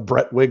picturing you with a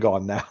Brett wig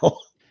on now.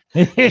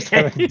 Just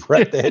having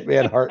Brett the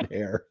hitman Hart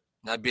hair.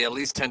 I'd be at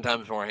least 10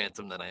 times more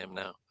handsome than I am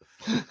now.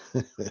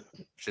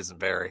 Which isn't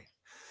very.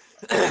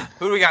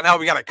 Who do we got now?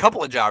 We got a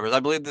couple of jobbers. I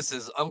believe this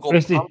is Uncle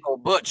Butch.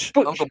 Butch.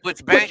 Uncle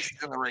Butch Banks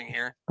is in the ring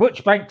here.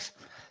 Butch Banks.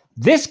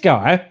 This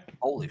guy,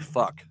 Holy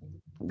fuck.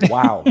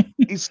 Wow.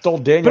 He stole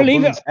Daniel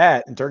Believe Boone's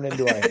hat and turned it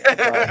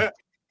into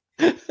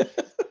a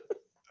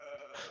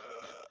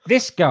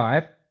this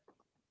guy,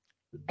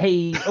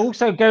 he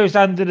also goes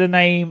under the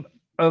name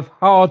of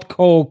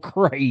Hardcore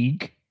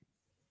Craig,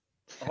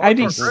 and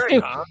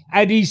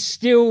he's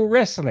still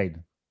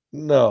wrestling.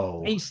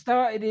 No. He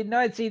started in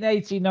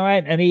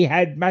 1989 and he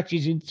had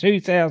matches in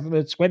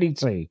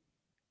 2022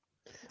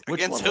 Which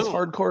Against one was who?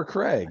 Hardcore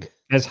Craig?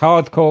 as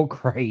Hardcore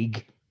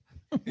Craig.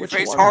 You Which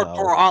face one, Hardcore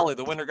though? Holly.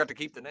 The winner got to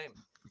keep the name.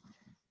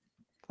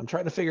 I'm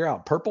trying to figure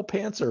out purple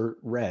pants or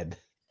red.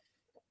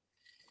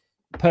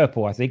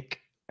 Purple, I think.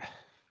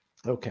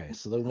 Okay,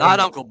 so the Not one-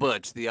 Uncle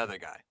Butch, the other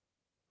guy.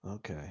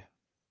 Okay.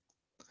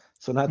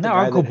 So not the No,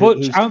 guy Uncle that Butch.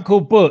 who's-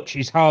 Uncle Butch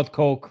is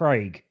Hardcore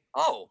Craig.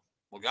 Oh,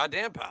 well,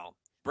 goddamn, pal.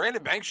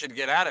 Brandon Banks should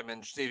get at him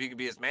and see if he can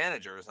be his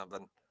manager or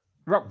something.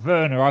 Rock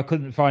Werner, I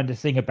couldn't find a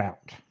thing about.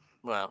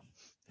 Well,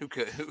 who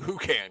could? Who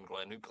can,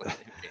 Glenn? Who can?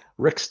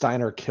 Rick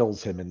Steiner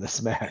kills him in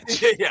this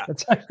match. Yeah,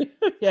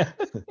 Yeah.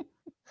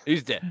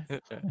 he's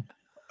dead.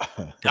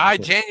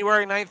 Died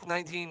January 9th,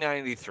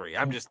 1993.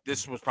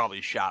 This was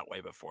probably shot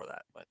way before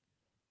that, but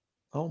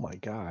Oh my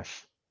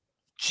gosh.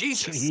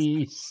 Jesus.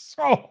 Jeez.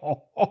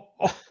 Oh.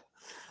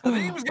 I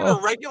think he was going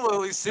to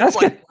regularly sue That's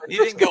like he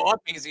didn't go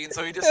up easy, and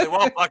so he just said,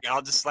 well, fuck it,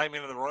 I'll just slam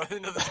into the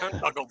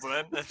turnbuckles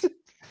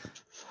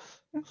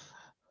then.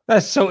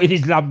 That's sorted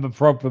his lumber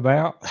problem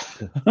out.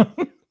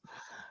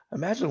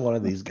 Imagine one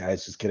of these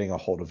guys just getting a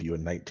hold of you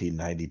in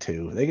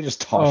 1992. They could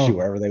just toss you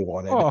wherever they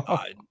wanted. Oh.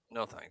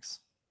 No thanks.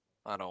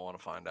 I don't want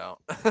to find out.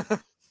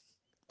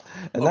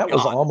 And Oh, that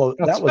was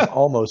God.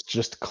 almost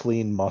just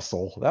clean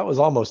muscle. That was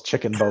almost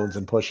chicken bones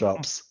and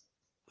push-ups.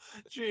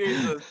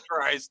 Jesus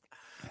Christ.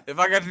 If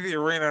I got to the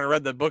arena and I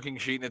read the booking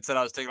sheet and it said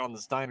I was taking on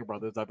the Steiner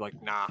brothers, I'd be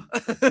like, nah.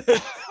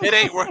 it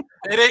ain't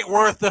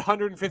worth the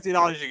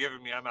 $150 you're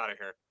giving me. I'm out of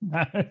here.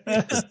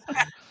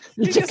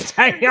 You just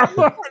take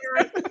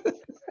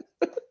it.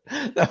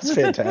 That's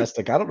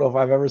fantastic. I don't know if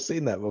I've ever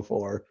seen that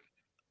before.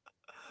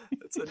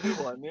 It's a new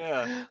one,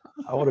 yeah.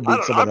 I want to I beat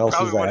don't- someone I else's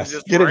probably would've ass.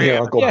 just Get in here,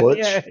 ran. Uncle Butch.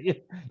 Yeah,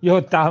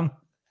 you're done.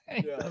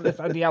 Yeah. Let's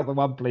have the other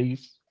one,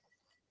 please.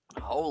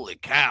 Holy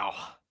cow.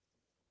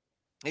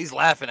 He's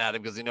laughing at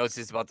him because he knows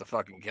he's about to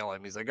fucking kill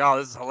him. He's like, oh,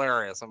 this is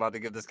hilarious. I'm about to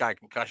give this guy a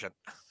concussion.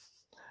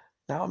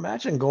 Now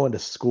imagine going to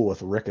school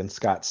with Rick and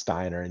Scott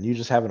Steiner and you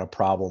just having a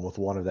problem with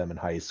one of them in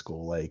high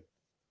school. Like,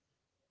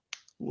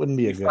 wouldn't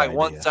be a You good fight idea.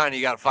 one Steiner,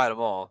 you got to fight them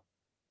all.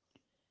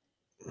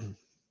 I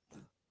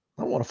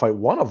don't want to fight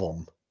one of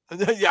them.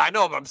 Yeah, I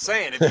know what I'm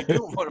saying. If you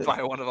do want to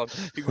fight one of them,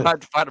 you're going to have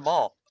to fight them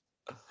all.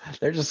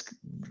 They're just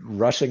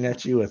rushing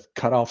at you with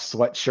cut off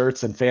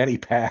sweatshirts and fanny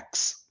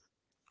packs.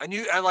 And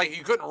you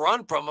couldn't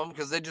run from them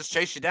because they just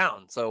chase you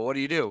down. So what do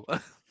you do? Oh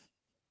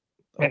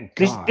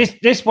God.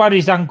 This one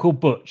is Uncle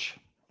Butch.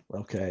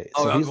 Okay,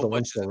 so he's Uncle the one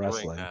Butch is still in the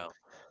ring wrestling.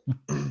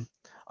 now.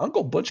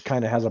 Uncle Butch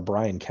kind of has a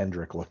Brian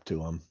Kendrick look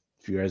to him.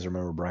 If you guys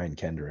remember Brian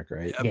Kendrick,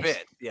 right? A Yes.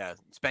 bit, yeah.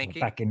 Spanky.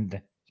 Back in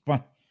the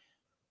one.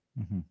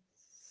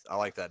 I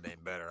like that name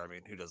better. I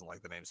mean, who doesn't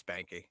like the name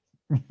Spanky?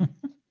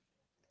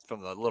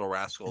 From the Little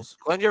Rascals.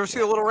 Glenn, you ever see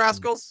the Little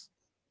Rascals?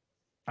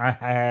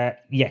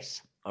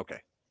 Yes.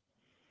 Okay.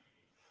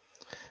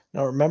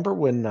 Now remember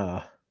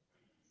when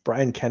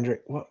Brian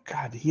Kendrick? What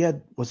God?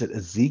 Was it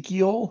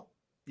Ezekiel?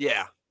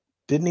 Yeah.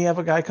 Didn't he have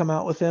a guy come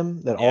out with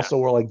him that Yeah. also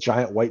wore like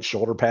giant white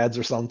shoulder pads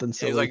or something?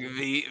 He was like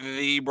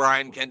the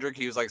Brian Kendrick.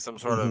 He was like some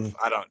sort of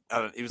I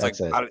don't. He was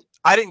That's like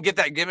I didn't get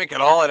that gimmick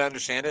at all. I didn't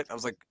understand it. I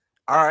was like,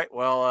 all right,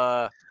 well,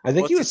 I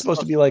think what's he was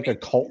supposed to be like a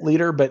cult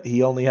leader, but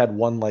he only had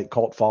one like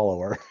cult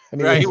follower.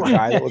 And he was a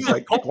guy that was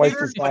like cult twice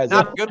leader, the but size.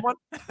 not a good one.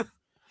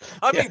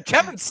 I mean,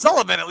 Kevin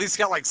Sullivan at least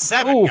got like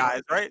 7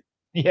 guys, right?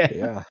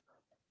 Yeah.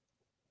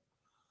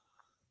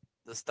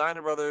 The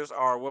Steiner brothers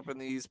are whooping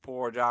these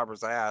poor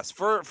jobbers' ass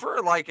for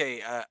like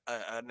an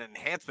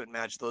enhancement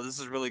match. Though this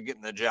is really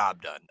getting the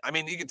job done. I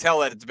mean, you can tell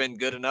that it's been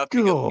good enough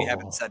because we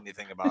haven't said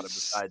anything about it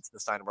besides the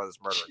Steiner brothers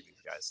murdering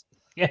these guys.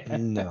 Yeah.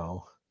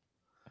 No.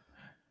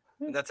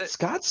 And that's it.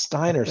 Scott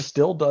Steiner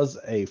still does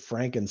a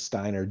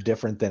Frankensteiner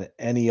different than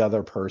any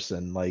other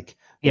person. Like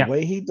the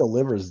way he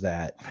delivers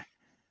that,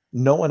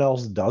 no one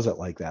else does it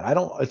like that.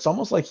 It's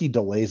almost like he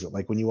delays it.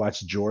 Like when you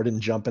watch Jordan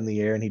jump in the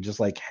air and he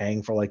just like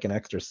hang for like an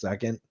extra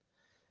second.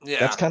 Yeah.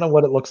 That's kind of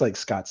what it looks like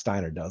Scott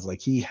Steiner does.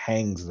 Like he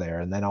hangs there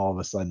and then all of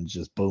a sudden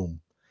just boom,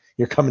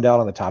 you're coming down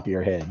on the top of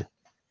your head.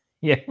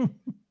 Yeah.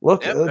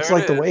 Look, it's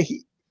like the way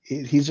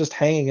he's just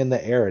hanging in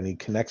the air and he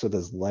connects with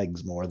his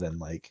legs more than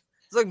like.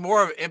 It's like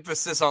more of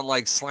emphasis on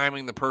like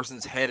slamming the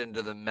person's head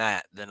into the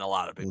mat than a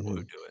lot of people who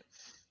do it.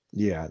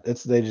 Yeah,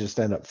 they just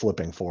end up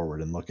flipping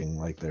forward and looking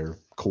like they're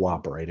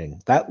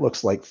cooperating. That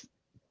looks like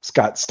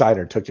Scott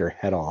Steiner took your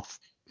head off.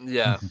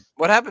 Yeah.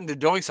 What happened to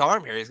Doink's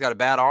arm here? He's got a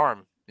bad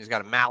arm. He's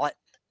got a mallet.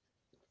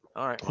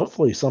 All right.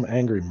 Hopefully some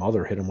angry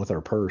mother hit him with her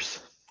purse.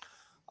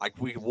 Like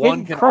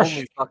only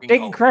fucking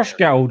didn't Crush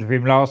get hold of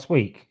him last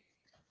week?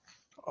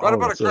 Right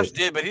about a Crush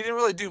did, but he didn't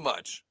really do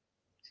much.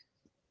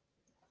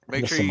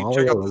 Make sure you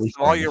check out the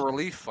Somalia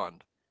Relief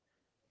Fund.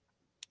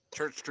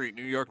 Church Street,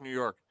 New York, New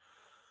York.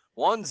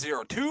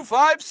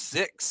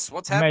 10256.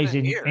 What's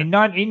happening here? In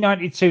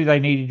 1992, they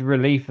needed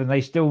relief, and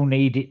they still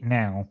need it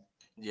now.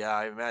 Yeah,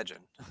 I imagine.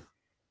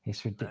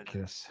 It's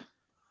ridiculous.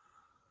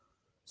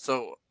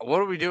 So,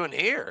 what are we doing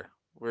here?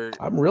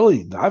 I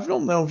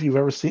don't know if you've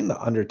ever seen The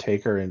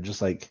Undertaker and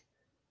just like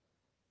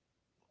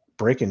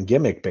breaking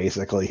gimmick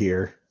basically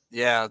here.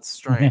 Yeah, it's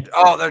strange.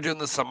 Oh, they're doing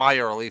the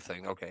Somalia Relief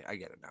thing. Okay, I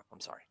get it now. I'm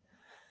sorry.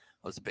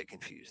 I was a bit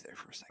confused there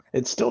for a second.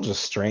 It's still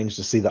just strange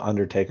to see the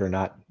Undertaker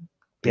not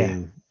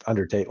being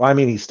Undertaker. Well, I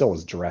mean, he still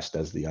was dressed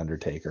as the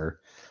Undertaker.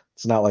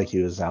 It's not like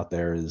he was out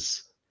there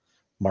as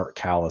Mark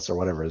Callis or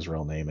whatever his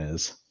real name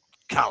is.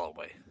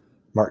 Calloway.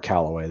 Mark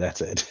Calloway.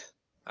 That's it.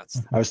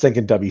 That's. I was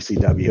thinking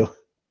WCW.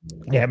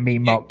 Yeah,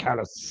 Mark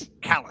Callis.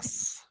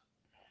 Callis.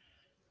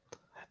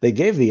 They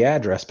gave the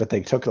address, but they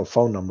took the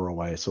phone number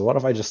away. So what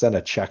if I just send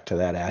a check to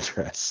that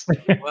address?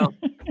 Well,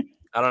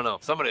 I don't know.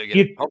 Somebody will get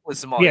it. Hopefully,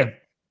 Somalia. Yeah.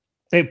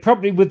 They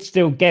probably would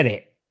still get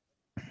it.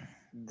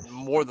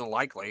 More than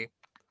likely.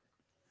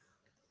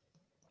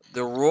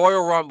 The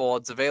Royal Rumble,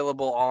 it's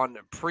available on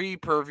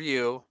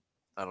pre-per-view.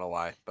 I don't know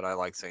why, but I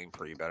like saying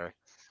pre better.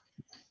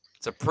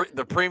 It's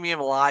the premium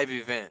live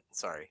event.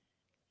 Sorry.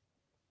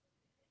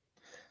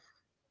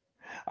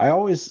 I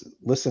always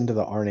listen to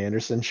the Arn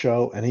Anderson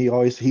show, and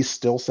he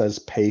still says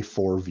pay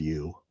for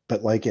view,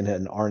 but like in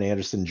an Arn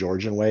Anderson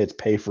Georgian way, it's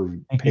pay for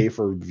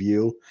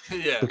view.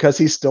 Yeah. Because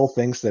he still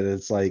thinks that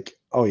it's like,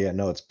 oh yeah,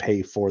 no, it's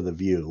pay for the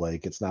view.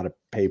 Like it's not a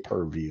pay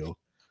per view.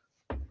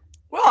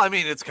 Well, I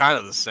mean, it's kind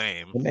of the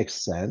same. It makes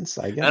sense,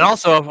 I guess. And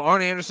also, if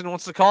Arn Anderson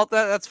wants to call it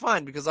that, that's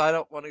fine because I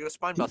don't want to go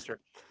Spinebuster.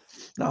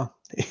 No,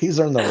 he's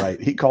earned the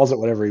right. He calls it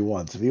whatever he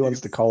wants. If he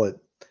wants to call it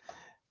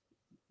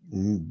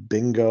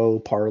bingo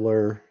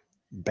parlor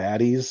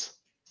baddies,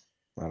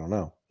 I don't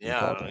know.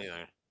 Yeah, I don't either.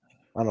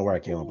 I don't know where I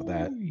came up with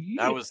that.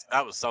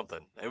 That was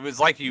something. It was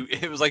like you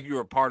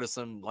were part of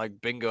some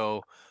like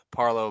bingo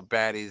parlor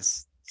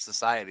baddies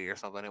society or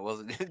something. It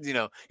wasn't,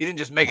 you didn't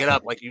just make it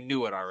up like you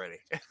knew it already.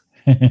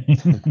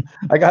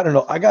 I got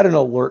an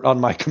alert on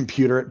my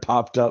computer. It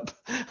popped up.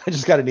 I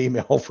just got an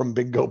email from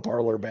Bingo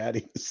Parlor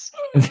Baddies.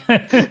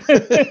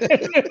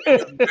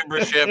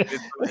 Membership.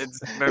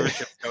 It's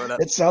membership coming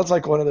up. It sounds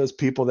like one of those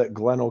people that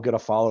Glenn will get a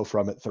follow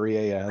from at 3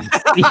 a.m.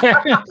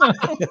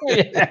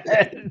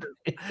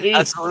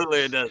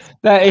 Absolutely, it does.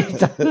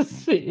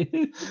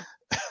 It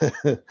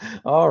does.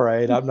 All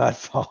right, I'm not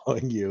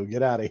following you.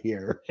 Get out of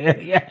here.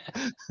 Yeah.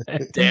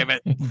 Damn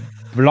it.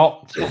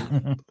 Blocked.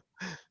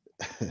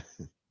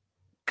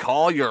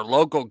 Call your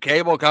local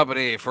cable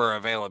company for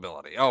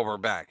availability. Oh, we're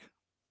back.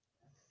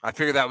 I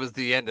figured that was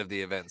the end of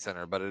the event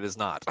center, but it is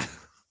not.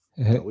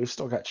 We've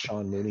still got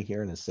Sean Mooney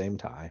here in his same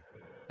tie.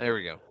 There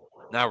we go.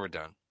 Now we're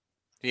done.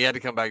 He had to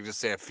come back and just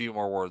say a few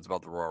more words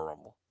about the Royal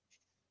Rumble.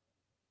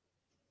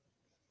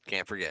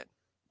 Can't forget.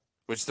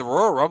 Which the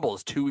Royal Rumble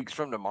is 2 weeks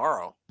from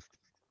tomorrow.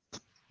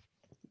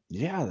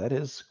 Yeah, that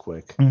is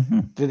quick.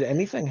 Mhm. Did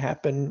anything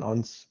happen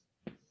on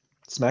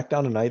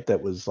SmackDown tonight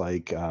that was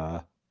like,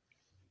 I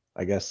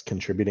guess,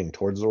 contributing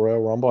towards the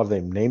Royal Rumble? Have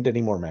they named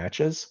any more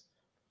matches?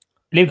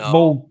 Liv No.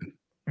 Morgan,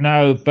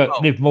 no, but Oh.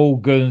 Liv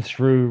Morgan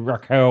threw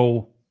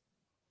Raquel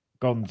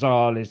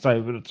Gonzalez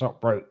over the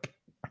top rope.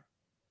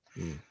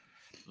 Mm.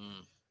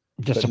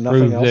 Just But to nothing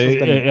prove else has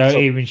that been- so-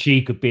 even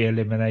she could be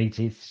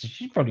eliminated. So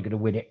she's probably going to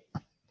win it.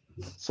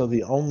 So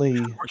the only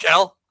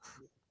Raquel?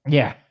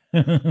 Yeah.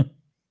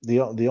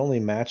 the only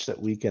match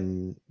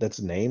that's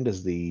named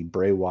is the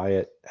Bray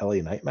Wyatt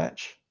LA Knight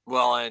match.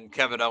 Well, and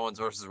Kevin Owens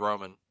versus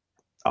Roman.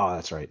 Oh,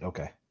 that's right.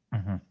 Okay.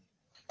 Mhm.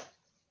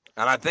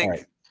 And I think,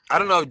 Right. I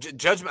don't know,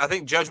 Judgment. I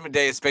think Judgment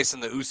Day is facing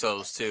the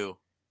Usos too.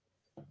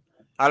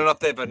 I don't know if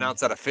they've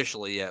announced that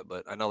officially yet,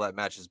 but I know that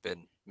match has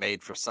been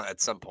made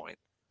at some point.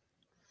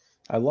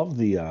 I love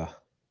the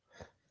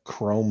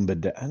chrome,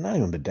 not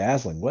even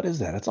bedazzling. What is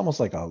that? It's almost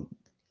like a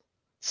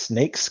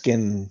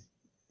snakeskin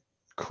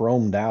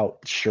chromed out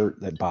shirt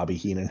that Bobby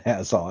Heenan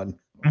has on.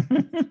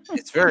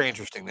 It's very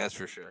interesting, that's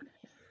for sure.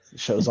 It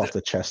shows off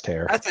the chest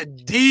hair. That's a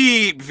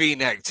deep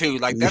V-neck too.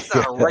 Like that's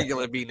not a Yeah.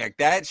 regular V-neck.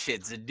 That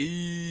shit's a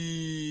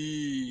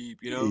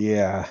deep. You know,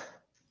 Yeah.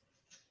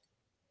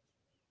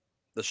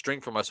 the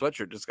string for my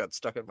sweatshirt just got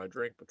stuck in my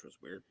drink, which was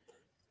weird.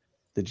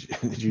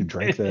 Did you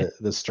drink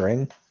the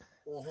string?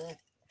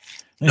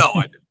 No,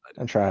 I didn't.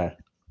 I'm trying.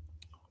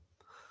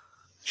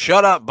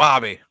 Shut up,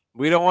 Bobby.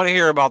 We don't want to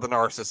hear about the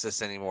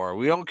narcissist anymore.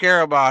 We don't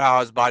care about how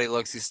his body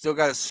looks. He's still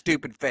got a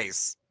stupid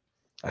face.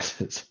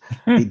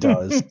 He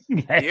does. You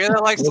hear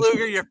that, Lex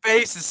Luger? Your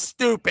face is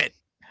stupid.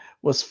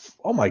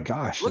 Oh my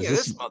gosh. Look is at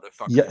this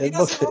motherfucker. Yeah, he it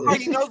doesn't look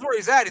like he knows where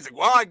he's at. He's like,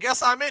 well, I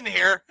guess I'm in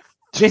here.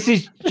 This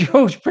is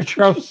George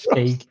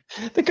Petrovsky,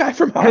 the guy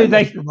from How Who I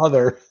Met they- Your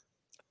Mother.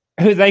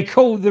 who they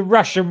call the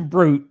Russian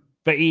brute,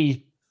 but he's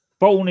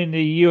born in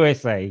the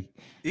USA.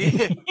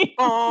 Yeah.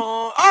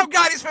 Oh,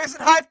 God, he's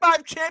facing high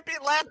five champion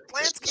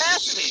Lance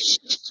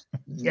Cassidy.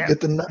 Yeah. Get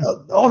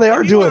the oh, they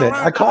are You doing wanna it.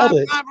 learn I to called high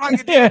it. five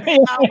like a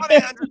champion? Now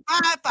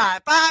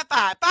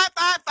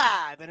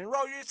 1-800-555-555 and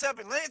enroll yourself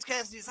in Lance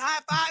Cassidy's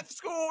high five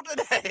school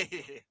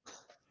today.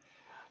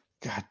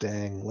 God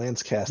dang,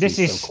 Lance Cassidy's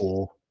This is- so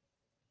cool.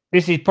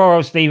 This is poor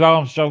old Steve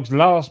Armstrong's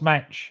last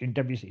match in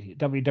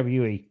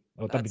WWE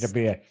or That's-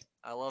 WWF.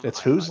 I love It's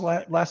high whose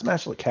five. last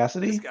match? Like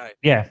Cassidy? This guy.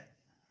 Yeah.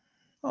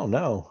 Oh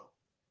no.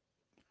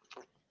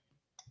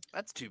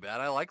 That's too bad.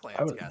 I like Lance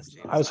I was,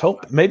 Cassidy. I was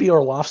hoping maybe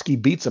Orlovsky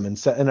beats him and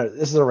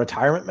this is a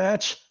retirement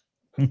match.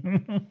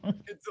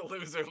 It's a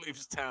loser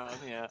leaves town.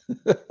 Yeah.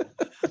 Look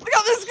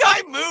how this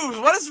guy moves.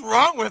 What is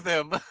wrong with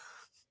him?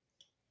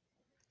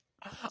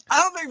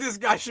 I don't think this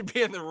guy should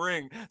be in the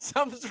ring.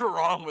 Something's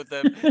wrong with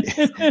him.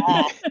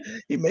 off.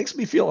 He makes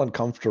me feel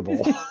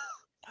uncomfortable.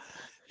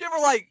 You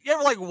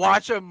ever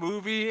watch a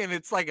movie and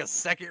it's like a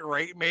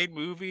second-rate made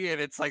movie and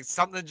it's like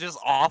something just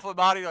off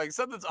about it? Like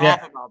something's Yeah.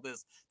 off about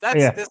this. That's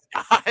Yeah. this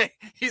guy.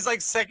 He's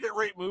like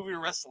second-rate movie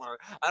wrestler.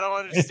 I don't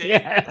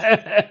understand.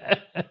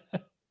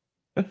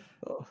 Yeah.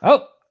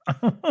 Oh.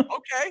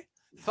 Okay,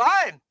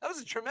 fine. That was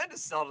a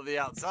tremendous sell to the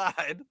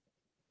outside.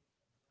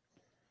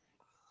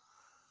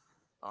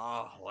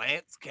 Oh,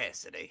 Lance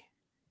Cassidy.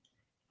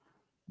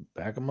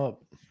 Back him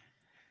up.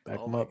 Back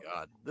Oh him my up.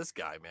 God, this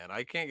guy, man,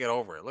 I can't get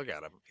over it. Look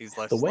at him. He's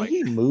like The way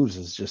he moves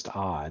is just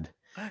odd.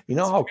 You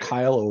know It's how very-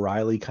 Kyle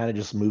O'Reilly kind of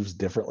just moves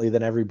differently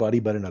than everybody,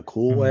 but in a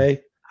cool Mhm.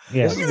 way?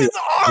 Yeah. This Look is at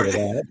the his opposite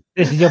arm. of that.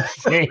 This is your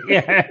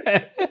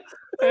yeah.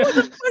 What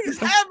the fuck is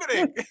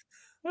happening?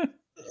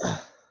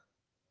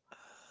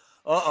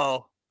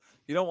 Uh-oh.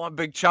 You don't want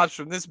big chops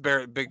from this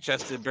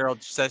big-chested,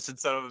 barrel-chested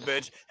son of a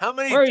bitch. How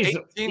many Where is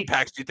it? 18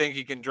 packs do you think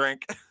he can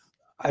drink?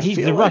 I He's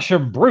feel the like,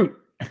 Russian brute.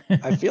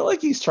 I feel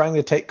like he's trying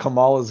to take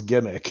Kamala's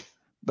gimmick,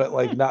 but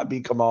like not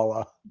be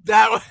Kamala.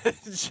 That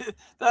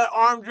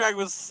arm drag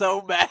was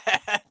so bad.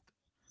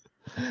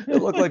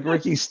 It looked like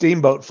Ricky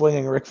Steamboat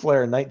flinging Ric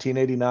Flair in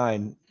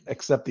 1989,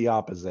 except the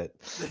opposite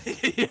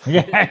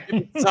Yeah.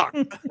 It sucked.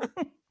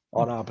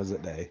 on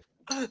opposite day.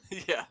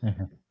 Yeah.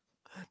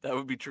 That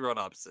would be true on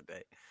opposite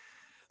day.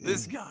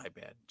 This guy,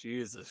 man,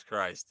 Jesus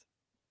Christ.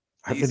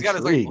 I'm He's got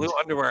his like intrigued. blue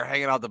underwear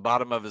hanging out the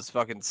bottom of his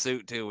fucking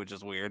suit too, which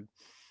is weird.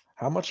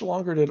 How much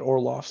longer did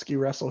Orlovsky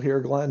wrestle here,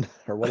 Glenn,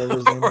 or whatever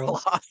his name was?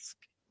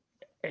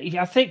 Orlovsky.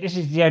 I think this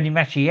is the only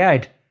match he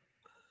had.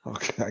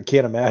 Okay, I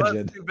can't Well,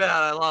 imagine. that's too bad.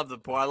 I love the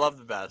boy. I love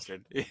the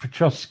bastard.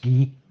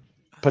 Petrovsky.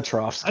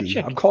 Petrovsky.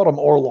 check- I'm called him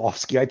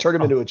Orlovsky. I turned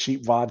him into a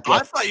cheap vodka. I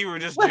thought you were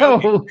just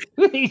joking.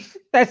 Well,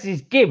 that's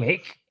his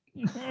gimmick.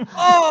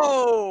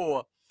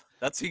 Oh,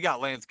 he got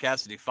Lance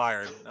Cassidy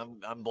fired.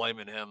 I'm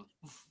blaming him.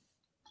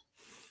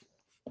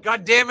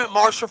 God damn it,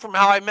 Marshall from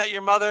How I Met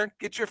Your Mother.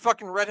 Get your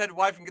fucking redhead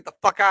wife and get the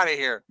fuck out of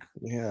here.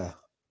 Yeah.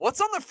 What's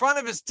on the front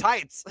of his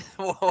tights?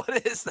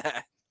 What is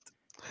that?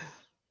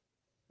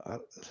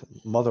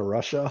 Mother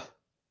Russia.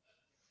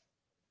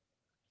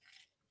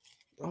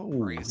 Oh,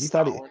 Grease he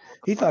thought Stalin?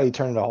 he thought he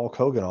turned into Hulk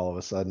Hogan all of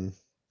a sudden.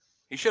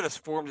 He should have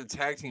formed a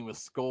tag team with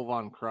Skull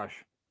Von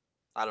Crush.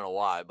 I don't know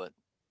why, but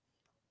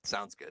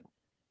sounds good.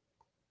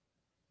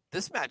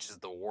 This match is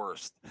the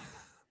worst.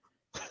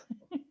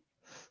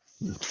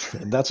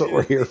 And that's what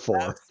we're here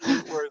for.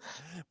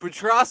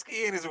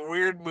 Petrosky and his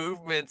weird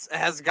movements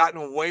has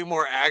gotten way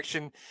more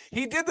action.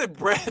 He did the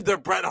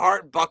Bret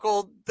Hart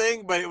buckle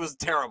thing, but it was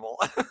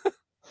terrible.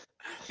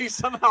 He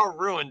somehow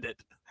ruined it.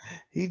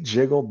 He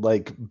jiggled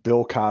like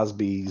Bill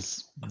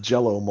Cosby's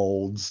Jello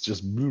molds,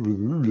 just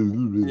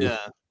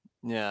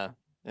Yeah.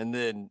 And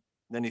then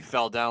he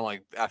fell down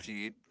like after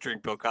you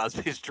drink Bill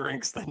Cosby's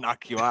drinks that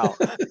knock you out.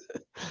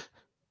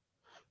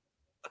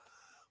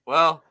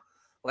 Well,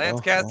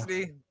 Lance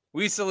Cassidy,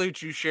 we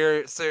salute you,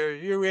 sir.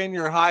 You in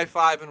your high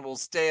five, and we'll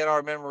stay in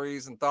our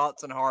memories and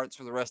thoughts and hearts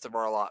for the rest of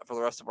our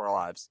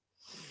lives.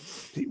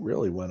 He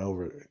really went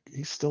over.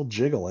 He's still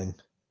jiggling.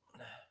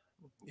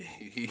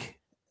 He's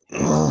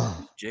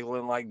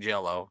jiggling like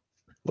Jello.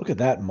 Look at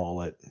that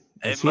mullet.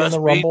 It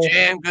must be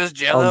jam because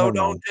Jello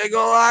don't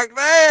jiggle like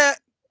that.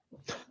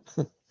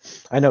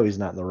 I know he's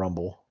not in the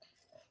Rumble.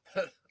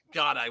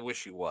 God, I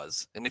wish he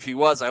was. And if he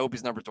was, I hope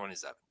he's number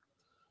 27.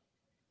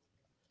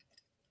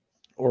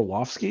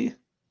 Orlovsky,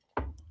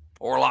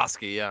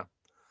 yeah.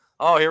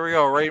 Oh, here we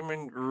go.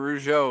 Raymond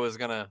Rougeau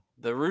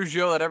the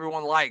Rougeau that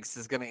everyone likes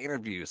is gonna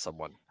interview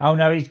someone. Oh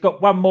no, he's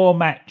got one more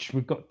match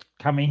we've got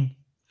coming.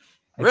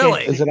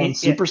 Really? Is it on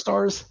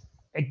Superstars?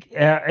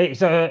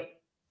 It's a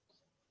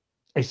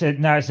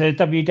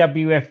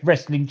WWF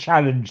Wrestling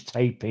Challenge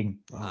taping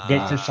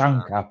against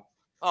Tatanka.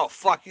 Oh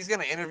fuck, he's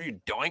gonna interview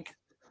Doink.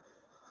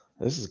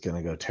 This is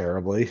gonna go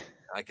terribly.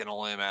 I can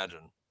only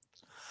imagine.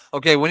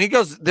 Okay, when he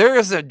goes, there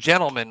is a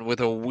gentleman with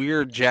a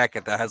weird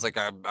jacket that has like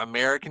an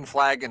American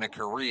flag and a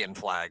Korean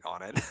flag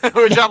on it,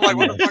 which I'm like,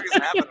 what the fuck is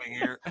happening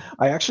here?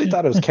 I actually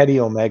thought it was Kenny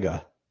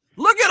Omega.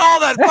 Look at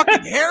all that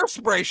fucking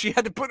hairspray she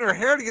had to put in her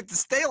hair to get to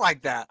stay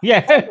like that.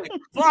 Yeah.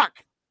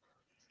 Fuck.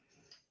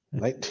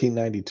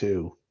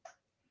 1992.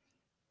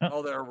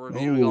 Oh, they're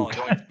reviewing all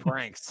Doink's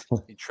pranks.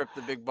 He tripped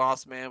the Big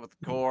Boss Man with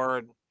the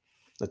cord.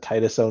 The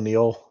Titus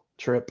O'Neil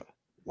trip.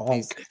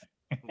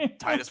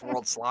 Titus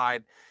World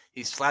Slide.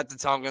 He slapped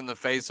Tatanka in the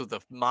face with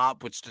a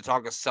mop, which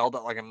Tatanka sold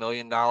at like $1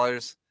 million.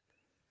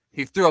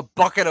 He threw a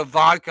bucket of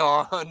vodka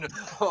on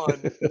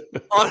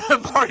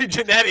Marty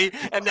Jannetty,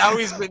 and now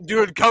he's been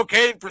doing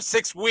cocaine for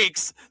 6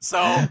 weeks. So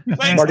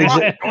thanks a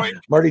lot, Doink.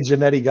 Marty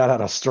Jannetty got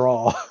out a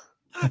straw.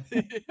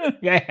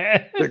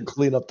 Yeah. To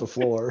clean up the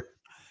floor.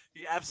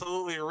 He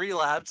absolutely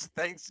relapsed.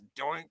 Thanks,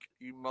 Doink,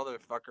 you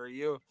motherfucker,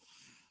 you.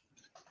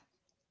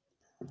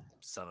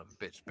 Son of a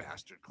bitch,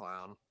 bastard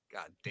clown.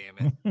 God damn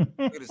it.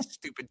 Look at his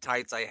stupid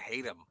tights. I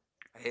hate him.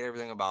 I hate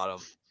everything about him.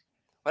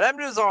 What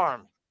happened to his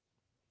arm?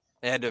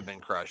 It had to have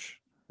been Crush.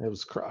 It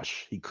was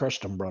Crush. He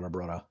crushed him, brother.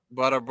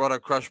 Brother,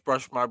 Crush,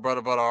 brush my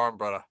brother, arm,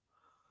 brother.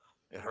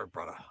 It hurt,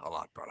 brother. A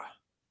lot, brother.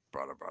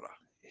 Brother.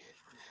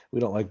 We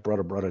don't like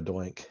brother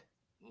Doink.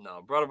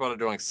 No, brother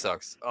Doink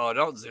sucks. Oh,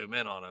 don't zoom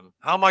in on him.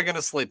 How am I going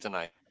to sleep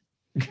tonight?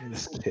 Dad,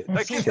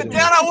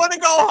 I want to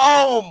go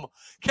home.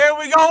 Can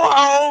we go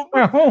home?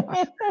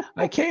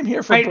 I came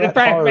here for Make the Bret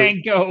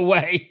Batman Hart. go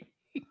away.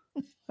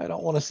 I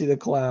don't want to see the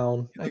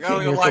clown. I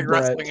don't even like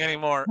wrestling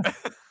anymore.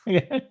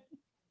 Yeah.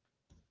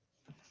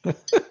 I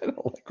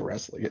don't like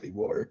wrestling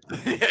anymore.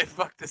 Yeah,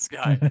 fuck this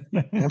guy.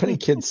 How many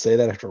kids say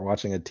that after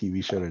watching a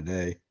TV show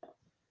today?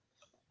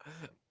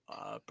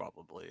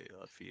 Probably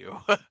a few.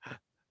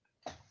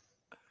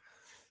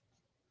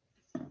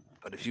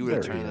 But if you would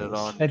have turned it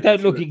on, They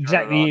don't look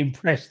exactly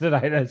impressed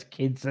today, those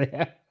kids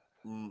there.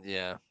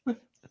 Yeah.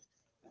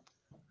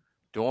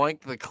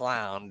 Doink the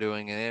Clown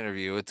doing an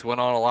interview. It's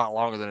went on a lot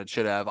longer than it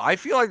should have. I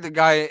feel like the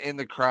guy in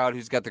the crowd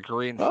who's got the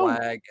Korean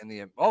flag and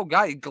the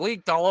guy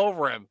gleeked all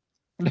over him.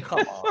 Come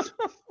on.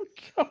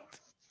 God.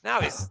 Now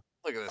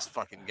look at this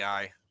fucking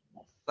guy.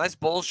 Nice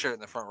bull shirt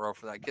in the front row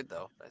for that kid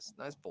though.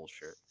 Nice bull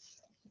shirt.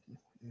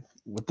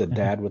 With the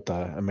dad with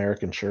the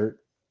American shirt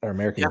or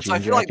American jean so I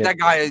feel jacket. like that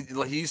guy,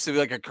 he used to be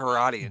like a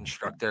karate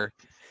instructor,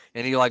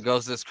 and he like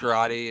goes to this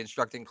karate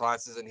instructing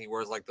classes, and he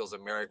wears like those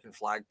American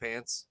flag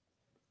pants.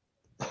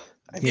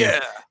 I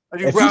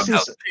do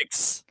roundhouse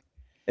kicks.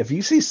 If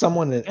you see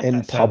someone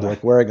in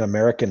public wearing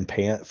American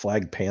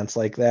flag pants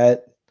like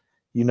that,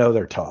 you know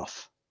they're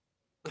tough.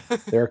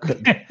 They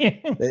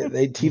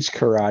teach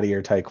karate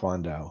or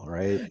taekwondo,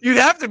 right? You'd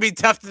have to be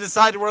tough to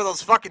decide to wear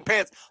those fucking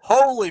pants.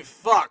 Holy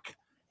fuck.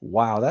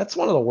 Wow, that's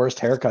one of the worst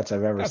haircuts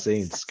I've ever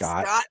seen,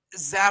 Scott. Scott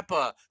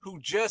Zappa,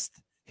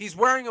 he's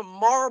wearing a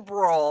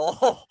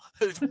Marlboro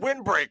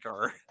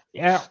windbreaker.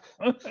 Yeah.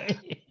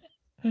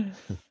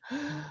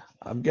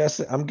 I'm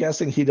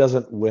guessing he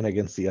doesn't win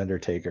against the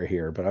Undertaker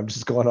here, but I'm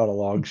just going on a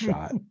long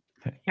shot.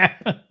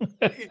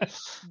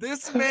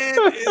 This man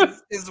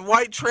is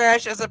white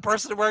trash as a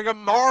person wearing a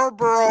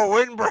Marlboro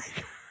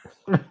windbreaker.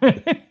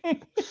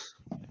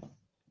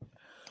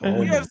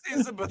 We have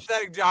seen some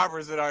pathetic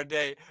jobbers in our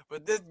day,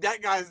 but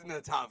that guy's in the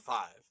top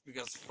 5.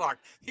 because fuck,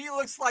 he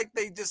looks like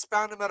they just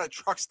found him at a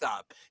truck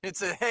stop and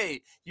said,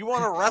 "Hey, you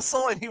want to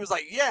wrestle?" And he was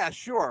like, "Yeah,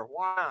 sure,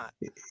 why not?"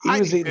 He I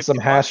was need eating 50 some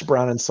bucks. hash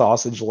brown and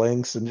sausage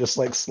links and just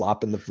like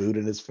slopping the food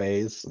in his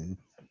face, and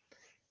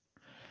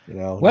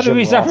One of Jim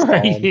his Ross other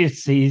calling.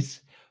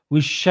 aliases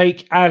was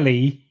Sheikh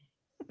Ali.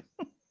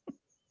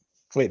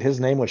 Wait, his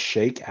name was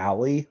Sheikh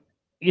Ali?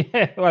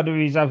 Yeah, one of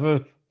his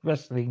other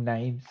wrestling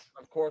names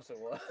Of course it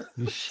was.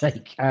 was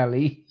Sheikh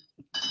Ali.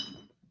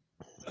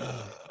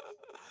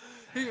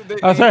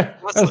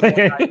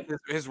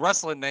 His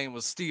wrestling name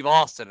was Steve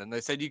Austin, and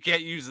they said you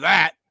can't use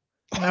that.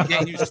 You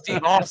can't use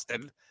Steve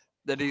Austin.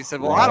 Then he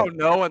said, "Well, I don't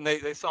know." And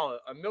they saw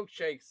a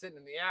milkshake sitting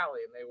in the alley,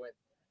 and they went,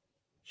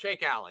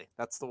 "Shake Alley,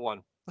 that's the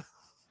one."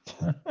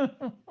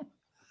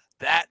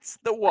 That's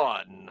the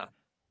one.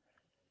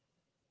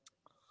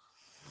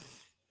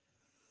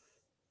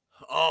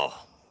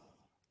 Oh,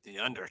 the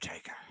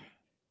Undertaker.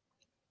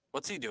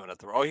 What's he doing at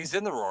the? Oh, he's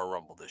in the Royal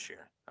Rumble this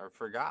year. I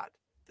forgot.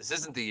 This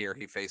isn't the year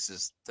he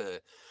faces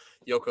the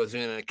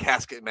Yokozuna in a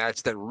casket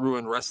match that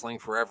ruined wrestling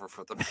forever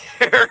for the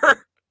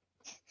Bear.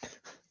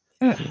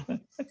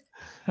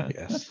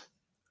 Yes.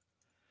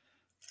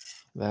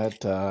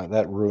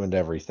 That ruined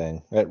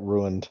everything. That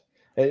ruined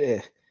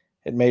it.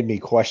 It made me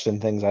question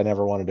things I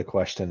never wanted to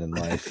question in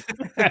life.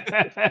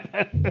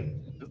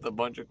 Just a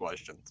bunch of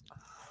questions.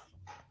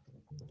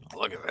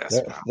 Look at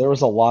this. There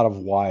was a lot of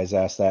whys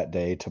asked that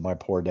day to my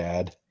poor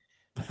dad.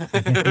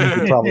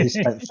 He probably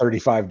spent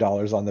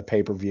 $35 on the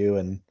pay-per-view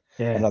and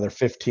another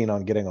 15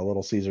 on getting a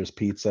Little Caesars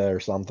pizza or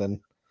something.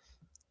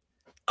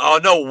 Oh,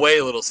 no way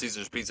Little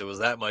Caesars pizza was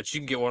that much. You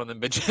can get one of them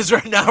bitches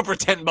right now for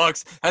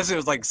 $10. I think it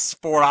was like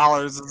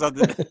 $4 or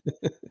something.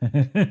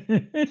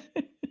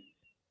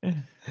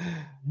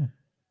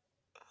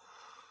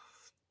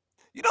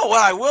 You know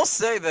what? I will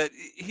say that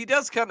he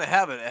does kind of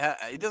have it.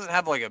 He doesn't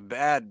have like a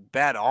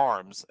bad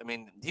arms. I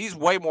mean, he's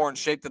way more in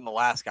shape than the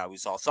last guy we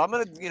saw. So I'm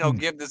gonna,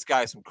 give this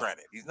guy some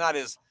credit. He's not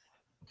as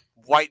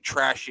white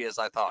trashy as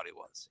I thought he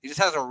was. He just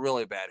has a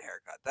really bad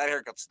haircut. That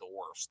haircut's the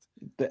worst.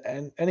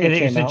 And he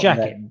came out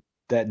in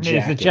that jacket.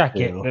 It's the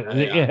jacket.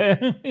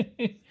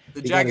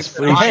 The jacket's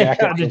free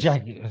jacket. The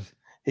jacket.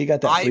 He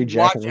got that free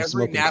jacket. I watch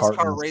every NASCAR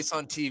cartons. race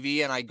on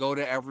TV, and I go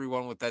to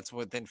everyone that's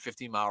within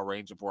 50-mile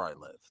range of where I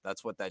live.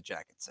 That's what that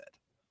jacket said.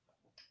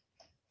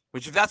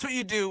 Which, if that's what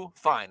you do,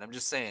 fine. I'm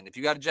just saying, if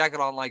you got a jacket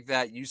on like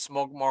that, you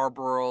smoke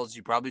Marlboros,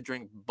 you probably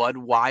drink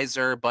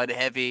Budweiser, Bud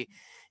Heavy,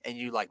 and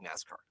you like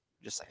NASCAR.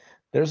 Just saying.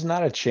 There's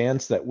not a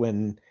chance that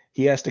when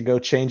he has to go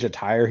change a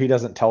tire, he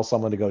doesn't tell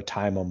someone to go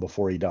time him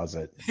before he does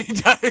it.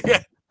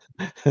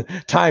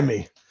 Time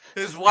me.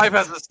 His wife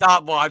has a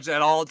stopwatch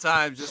at all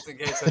times just in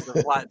case there's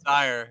a flat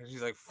tire.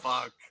 She's like,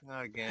 fuck,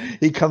 not again.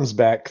 He comes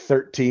back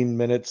 13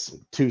 minutes,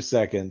 2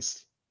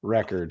 seconds,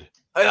 record.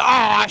 Oh,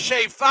 I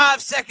shaved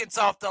 5 seconds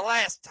off the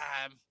last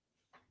time.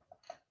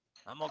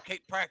 I'm going to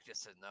keep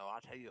practicing, though.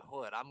 I'll tell you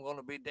what, I'm going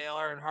to be Dale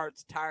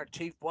Earnhardt's tire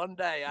chief one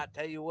day. I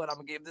tell you what, I'm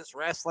going to give this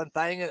wrestling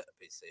thing up,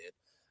 he said.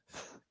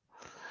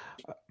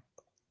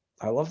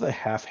 I love the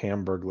half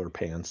Hamburglar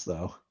pants,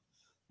 though.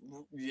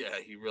 Yeah,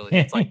 he really,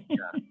 it's like,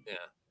 yeah.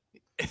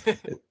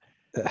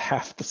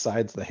 Half the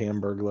side's the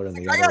Hamburglar and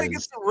the I other gotta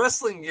get some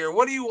wrestling gear.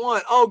 What do you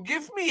want? Oh,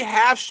 give me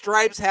half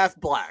stripes, half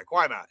black.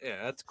 Why not?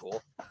 Yeah, that's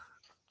cool.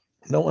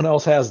 No one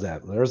else has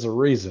that. There's a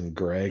reason,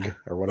 Greg,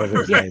 or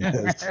whatever his name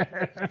is.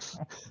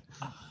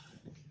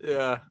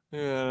 Yeah, I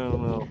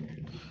don't know.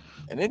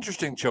 An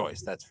interesting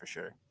choice, that's for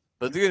sure.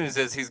 But the good news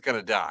is he's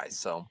gonna die.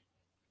 So,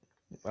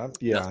 I'm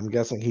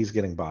guessing he's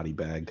getting body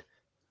bagged.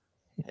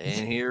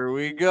 And here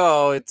we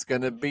go. It's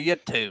gonna be a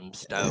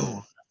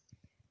tombstone.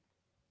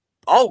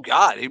 Oh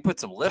God, he put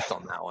some lift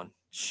on that one.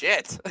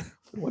 Shit.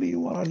 What do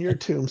you want on your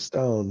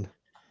tombstone?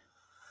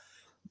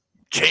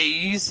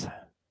 Cheese.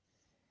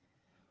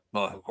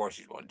 Well, of course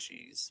you want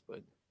cheese,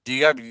 but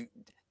did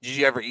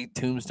you ever eat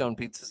tombstone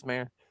pizzas,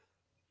 Mayor?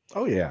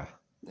 Oh yeah.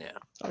 Yeah.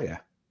 Oh yeah.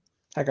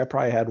 Heck, I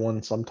probably had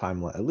one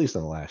sometime, at least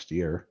in the last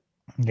year.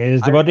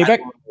 There's the body back.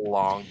 A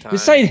long time.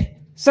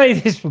 Say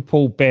this for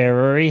Paul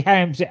Bearer. He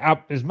hams it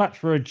up as much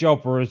for a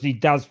jobber as he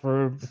does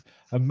for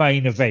a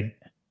main event.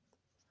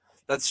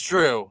 That's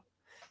true.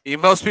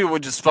 Most people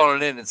would just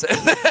phone it in and say,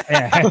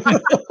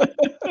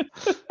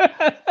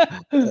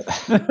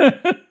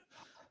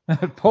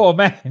 Poor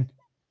man.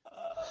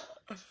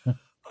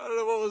 I don't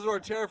know what was more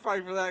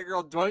terrifying for that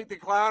girl, Doink the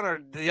Clown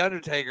or The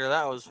Undertaker.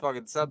 That was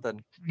fucking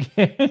something.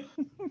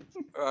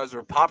 As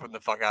we're popping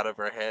the fuck out of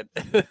her head.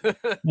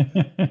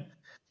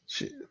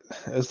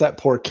 It's that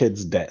poor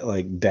kid's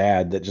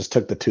dad that just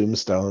took the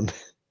tombstone.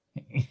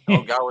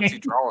 Oh God, what's he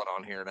drawing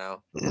on here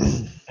now?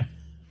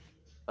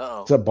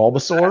 Uh-oh. Is that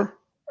Bulbasaur?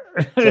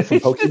 Is that from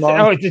Pokemon?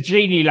 Oh, it's a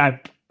genie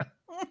lamp.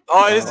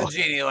 Oh, it is a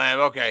genie lamp.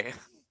 Okay.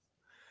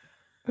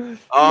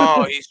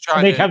 Oh, he's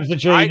trying. Here comes the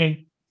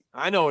genie.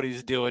 I know what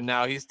he's doing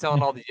now. He's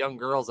telling all the young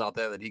girls out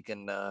there that he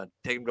can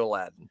take them to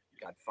Aladdin.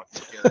 God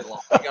fucking Gary Law.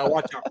 You gotta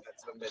watch out for that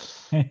some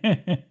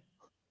bitch.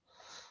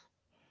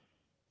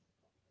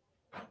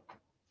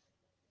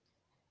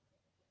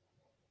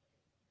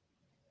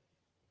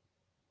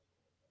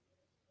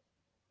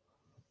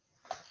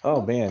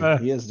 Oh man, Uh,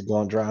 he is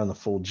going dry on the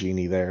full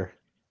genie there.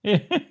 yeah.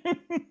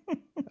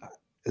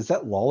 Is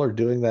that Lawler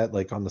doing that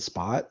like on the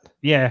spot?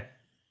 Yeah.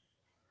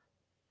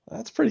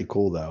 That's pretty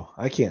cool though.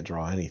 I can't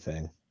draw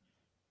anything.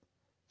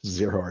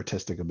 Zero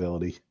artistic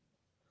ability.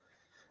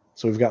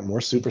 So we've got more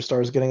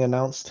superstars getting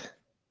announced.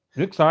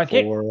 Looks like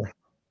it.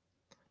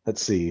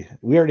 Let's see.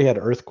 We already had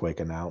Earthquake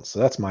announced, so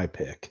that's my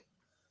pick.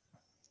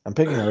 I'm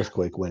picking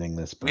Earthquake winning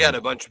this. We had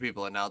a bunch of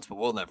people announced, but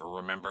we'll never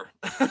remember.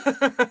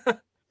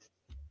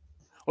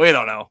 We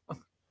don't know.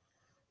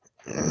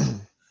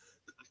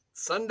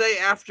 Sunday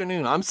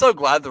afternoon. I'm so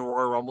glad the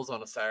Royal Rumble's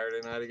on a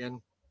Saturday night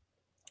again.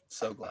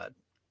 So glad.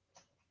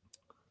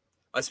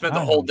 I spent the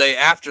whole day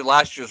after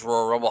last year's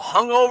Royal Rumble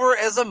hungover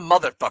as a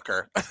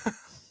motherfucker.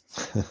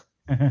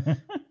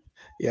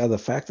 Yeah, the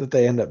fact that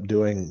they end up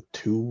doing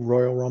 2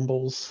 Royal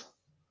Rumbles,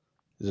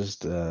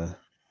 just well,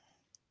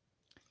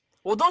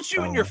 don't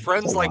you and your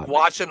friends like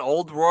watch an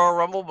old Royal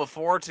Rumble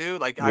before too?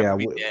 Like yeah, I would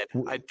be dead.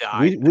 I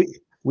died.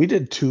 We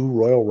did 2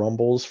 Royal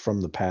Rumbles from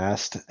the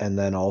past, and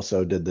then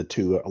also did the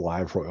 2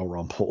 live Royal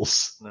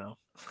Rumbles. No.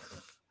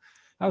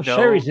 Oh, no.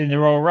 Sherry's in the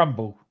Royal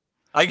Rumble.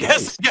 I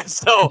guess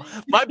so.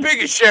 My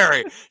biggest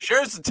Sherry.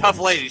 Sherry's a tough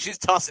lady. She's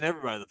tossing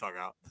everybody the fuck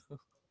out.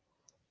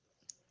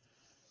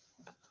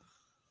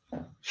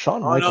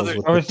 Shawn Michaels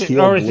with or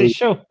is it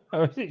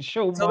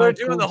Shawn So they're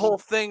doing the whole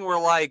thing where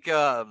like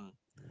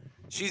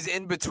she's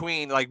in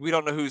between, like we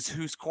don't know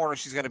whose corner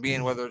she's going to be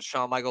in, whether it's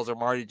Shawn Michaels or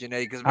Marty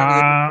Jannetty. Because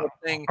remember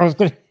the thing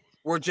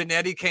where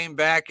Jannetty came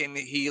back and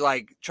he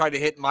like tried to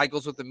hit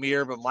Michaels with the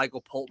mirror, but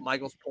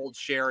Michaels pulled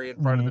Sherry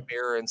in front of the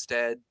mirror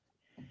instead.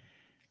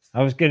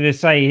 I was going to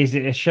say, is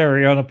it a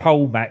Sherry on a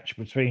pole match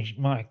between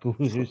Michaels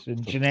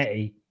and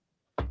Jannetty?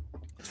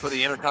 It's for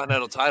the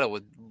Intercontinental title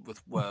with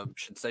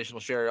sensational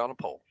Sherry on a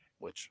pole,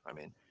 which I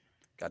mean,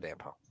 goddamn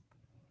pole.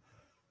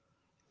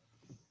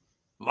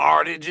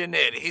 Marty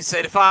Jannetty. He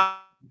said,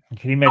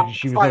 can you imagine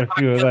she was on a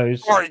few of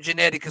those? Marty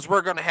Jannetty, because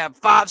we're going to have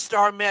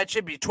 5-star match.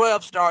 It'd be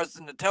 12 stars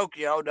in the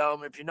Tokyo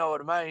Dome, if you know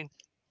what I mean.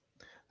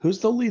 Who's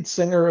the lead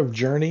singer of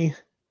Journey?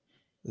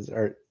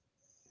 Don't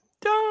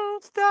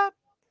stop.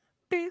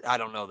 I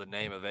don't know the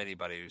name of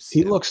anybody who's.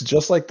 He looks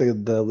just like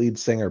the lead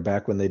singer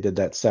back when they did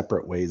that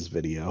Separate Ways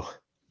video.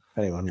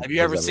 Anyone? Have you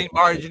ever seen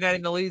Marty Jannetty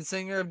and the lead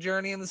singer of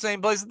Journey in the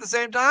same place at the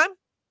same time?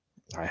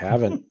 I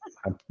haven't.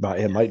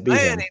 It might be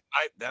him.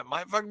 That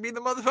might fucking be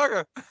the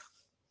motherfucker.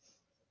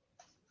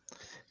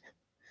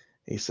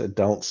 He said,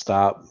 "Don't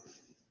stop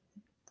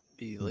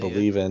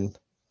believing."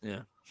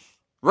 Yeah.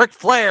 Ric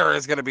Flair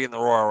is going to be in the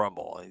Royal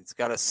Rumble. He's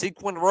got a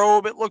sequined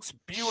robe. It looks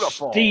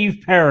beautiful.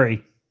 Steve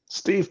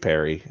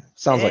Perry.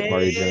 Sounds like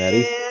Marty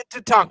Jannetty.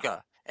 And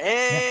Tatanka.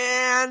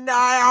 And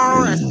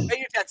IRS. Pay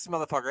your taxes,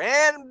 motherfucker.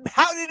 And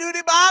Howdy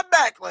Doody Bob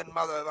Backlund,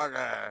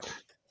 motherfucker.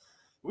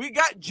 We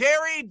got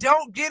Jerry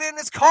Don't Get in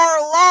His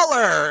Car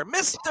Lawler.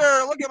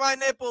 Mr. Look at My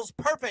Nipples.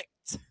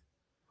 Perfect.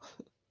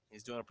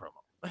 He's doing a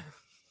promo.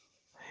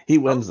 He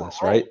wins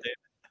this, right?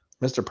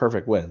 Mr.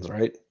 Perfect wins,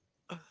 right?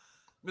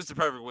 Mr.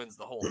 Perfect wins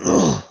the whole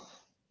thing.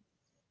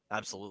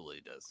 Absolutely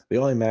he does. The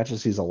only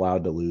matches he's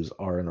allowed to lose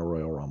are in a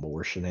Royal Rumble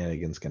where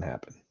shenanigans can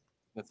happen.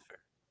 That's fair.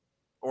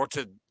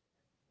 Do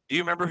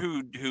you remember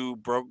who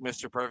broke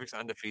Mr. Perfect's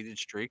undefeated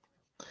streak?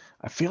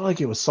 I feel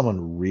like it was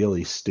someone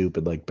really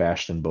stupid like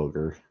Bastion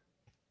Booger.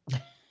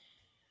 It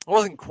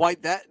wasn't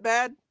quite that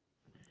bad.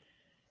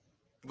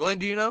 Glenn,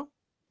 do you know?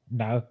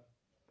 No.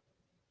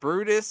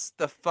 Brutus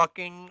the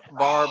fucking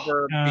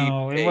Barber.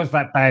 No, it was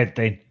that bad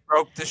then.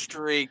 Broke the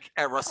streak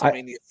at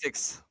WrestleMania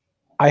 6.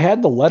 I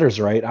had the letters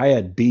right. I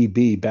had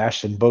BB,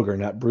 Bastion Booger,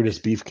 not Brutus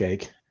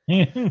Beefcake.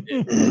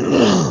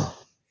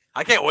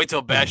 I can't wait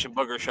till Bastion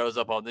Booger shows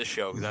up on this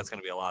show because that's going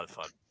to be a lot of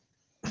fun.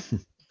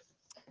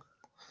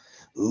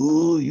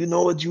 Ooh, you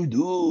know what you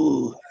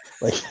do.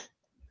 Like,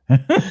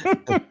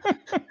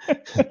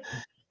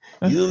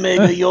 you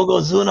make a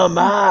Yokozuna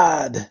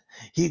mad.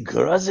 He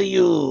crushes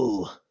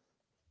you.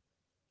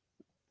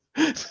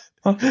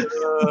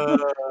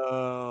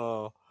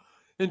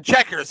 In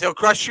checkers, he'll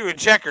crush you in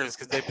checkers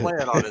because they play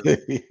it on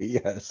his.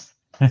 Yes.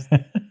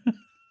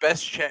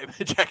 Best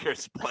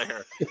checkers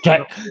player.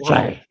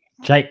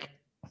 Jake.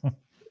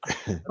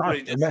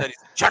 Somebody just said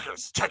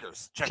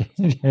checkers.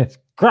 Yes.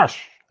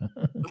 Crush.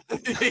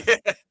 Yeah.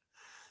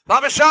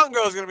 Baba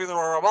Shango is going to be the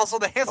Royal Rumble. Also,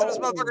 the handsomest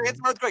motherfucker,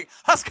 handsome Earthquake,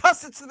 Husk,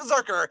 it's the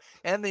Berserker,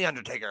 and the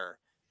Undertaker.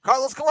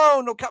 Carlos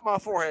Colon, don't cut my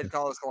forehead.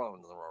 Carlos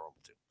Colon is the Royal Rumble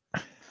too.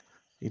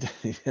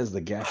 He has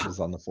the gashes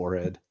on the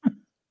forehead.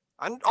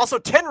 And also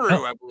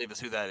Tenru, I believe, is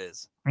who that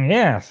is.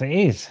 Yes, it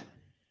is.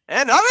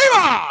 And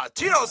Arriba!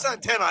 Tito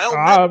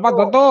Santana.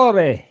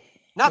 Matadore.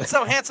 Not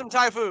so handsome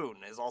Typhoon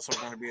is also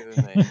going to be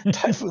the name.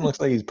 Typhoon looks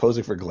like he's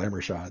posing for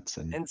glamour shots.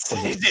 And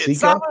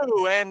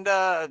Samu and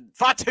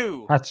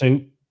Fatu.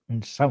 Fatu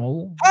and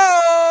Samu.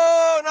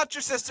 Oh, not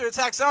your sister. It's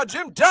Hacksaw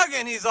Jim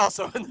Duggan. He's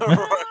also in the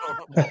Royal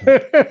Rumble.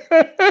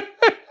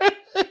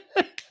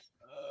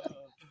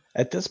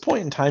 At this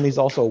point in time, he's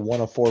also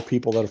one of 4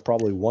 people that have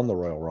probably won the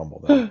Royal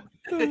Rumble. Though.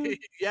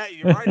 Yeah,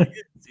 you're right.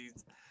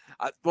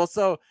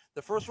 So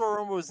the first Royal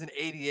Rumble was in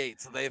 '88,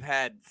 so they've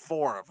had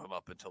 4 of them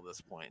up until this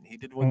point. He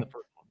did win the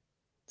first one.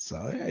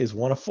 So yeah, he's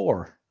 1 of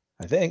 4,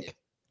 I think.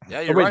 Yeah,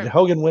 Oh, you're wait, right. did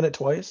Hogan win it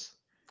twice?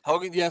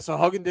 Hogan, yeah, so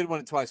Hogan did win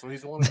it twice. So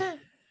he's one of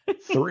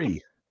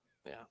 3.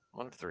 yeah,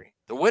 1 of 3.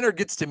 The winner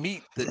gets to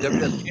meet the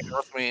WWE champion at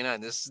WrestleMania 9.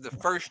 This is the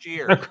first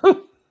year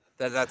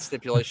that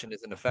stipulation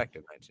is in effect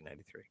in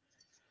 1993.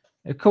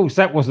 Of course,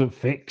 that wasn't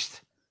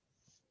fixed.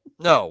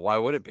 No, why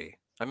would it be?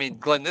 I mean,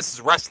 Glenn, this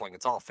is wrestling.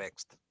 It's all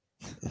fixed.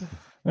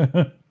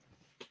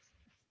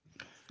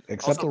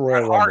 Except Also, the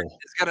Royal Bret Hart Rumble.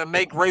 is going to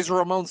make Razor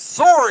Ramon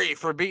sorry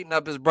for beating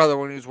up his brother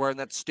when he was wearing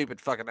that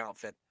stupid fucking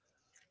outfit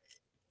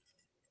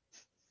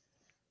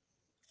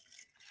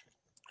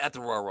at the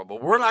Royal Rumble.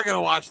 We're not going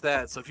to watch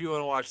that. So if you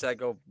want to watch that,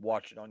 go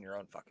watch it on your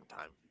own fucking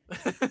time.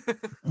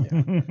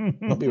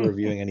 Won't be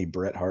reviewing any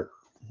Bret Hart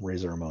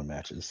Razor Ramon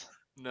matches.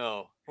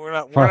 No, we're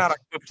not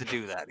equipped to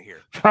do that here.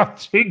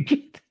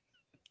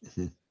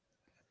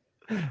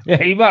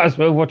 Yeah, you might as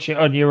well watch it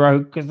on your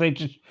own because they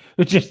just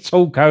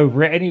talk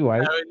over it anyway.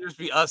 It would just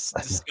be us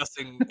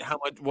discussing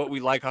what we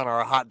like on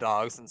our hot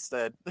dogs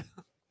instead. I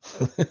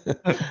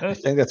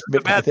think that's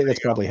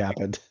probably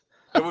happened.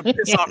 It would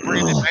piss off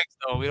Brandon Banks,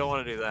 though. We don't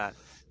want to do that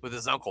with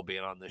his uncle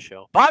being on this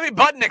show. Bobby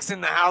Budnick's in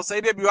the house.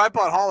 AW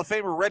iPod Hall of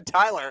Famer Red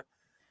Tyler,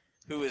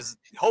 who is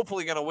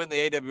hopefully going to win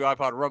the AW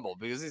iPod Rumble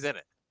because he's in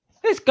it.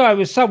 This guy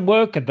was some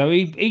worker, though.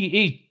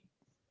 He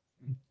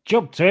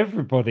jumped to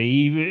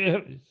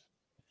everybody.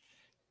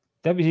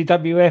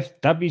 WWF,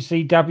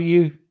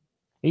 WCW,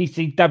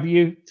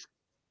 ECW,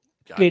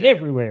 been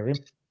everywhere.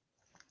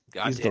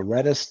 He's the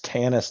reddest,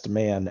 tannest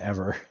man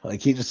ever. Like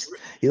he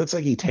looks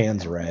like he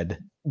tans red.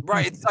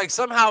 Right. It's like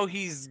somehow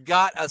he's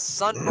got a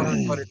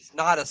sunburn, but it's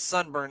not a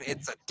sunburn,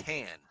 it's a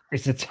tan.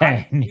 It's a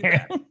tan,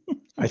 yeah.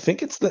 I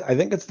think it's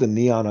the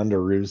neon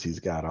underoos he's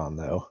got on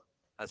though.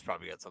 That's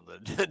probably got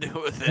something to do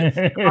with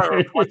it. Or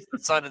reflects the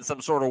sun in some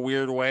sort of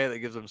weird way that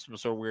gives him some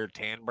sort of weird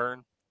tan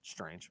burn.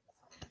 Strange.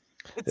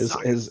 His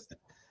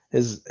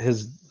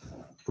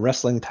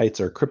wrestling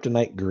tights are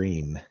kryptonite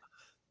green.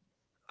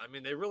 I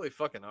mean, they really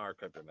fucking are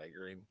kryptonite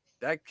green.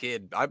 That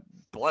kid, I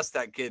bless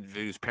that kid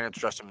whose parents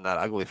dressed him in that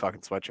ugly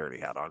fucking sweatshirt he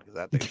had on because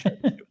that thing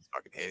was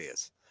fucking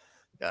hideous.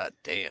 God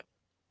damn.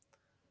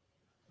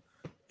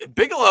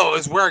 Bigelow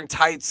is wearing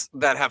tights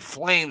that have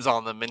flames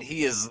on them, and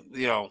he is,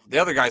 the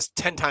other guy's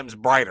 10 times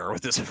brighter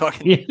with his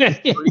fucking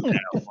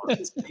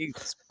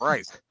Jesus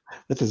Christ.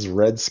 With his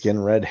red skin,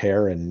 red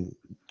hair, and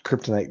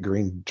kryptonite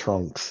green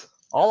trunks.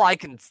 All I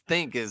can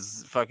think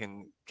is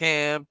fucking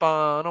Camp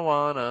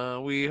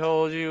Bonawana, we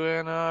hold you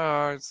in our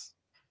hearts.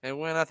 And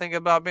when I think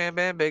about Bam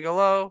Bam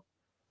Bigelow,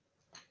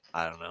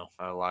 I don't know.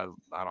 I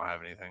don't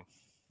have anything.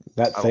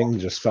 That thing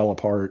just fell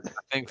apart. That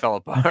thing fell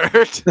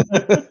apart.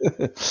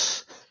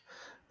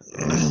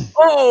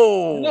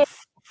 Oh,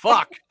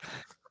 fuck.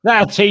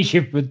 That'll teach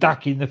you for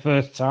ducking the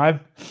first time.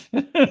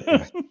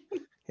 Yeah,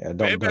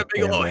 Bam Bam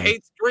Bigelow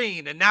hates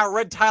green, and now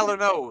Red Tyler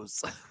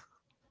knows. Do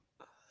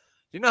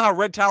you know how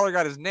Red Tyler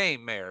got his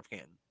name, Mayor of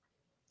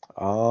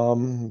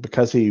Canton?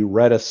 Because he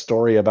read a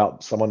story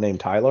about someone named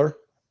Tyler.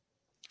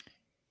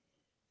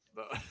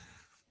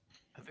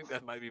 I think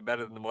that might be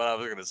better than what I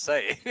was going to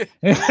say.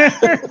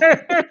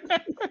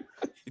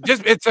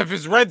 It's of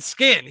his red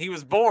skin. He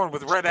was born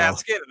with red ass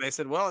skin, and they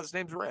said, "Well, his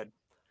name's Red."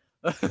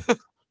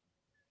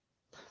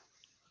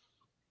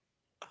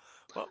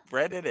 Well,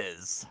 Red it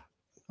is.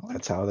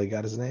 That's how they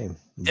got his name.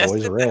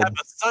 Destined Boys to red. have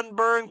a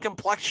sunburned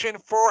complexion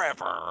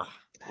forever.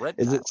 Red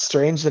Is Tyler. it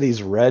strange that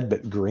he's red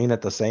but green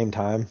at the same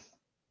time?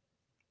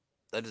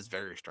 That is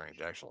very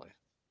strange, actually.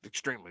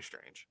 Extremely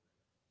strange.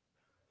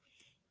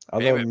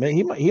 Although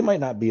he might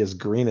not be as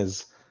green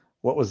as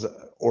what was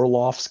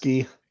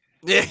Orlovsky.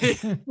 Yeah,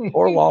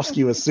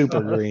 Orlovsky was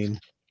super green.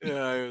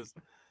 yeah, it was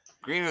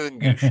greener than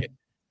goose shit.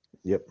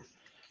 Yep.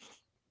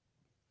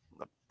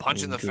 The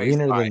punch in the face.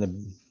 Greener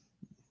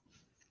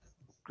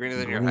Greener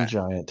than your green hat.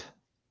 giant.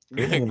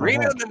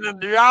 Greener than the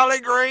Jolly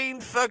Green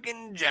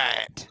fucking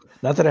giant.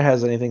 Not that it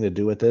has anything to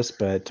do with this,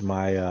 but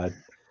my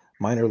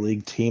minor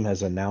league team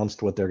has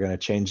announced what they're going to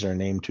change their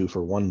name to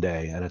for one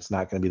day, and it's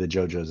not going to be the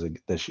JoJo's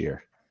this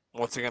year.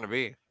 What's it going to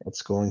be?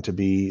 It's going to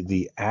be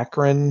the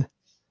Akron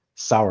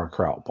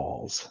Sauerkraut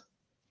Balls.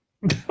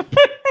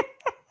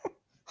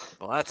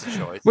 Well, that's a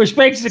choice. Which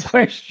begs the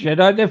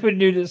question. I never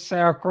knew that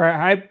sauerkraut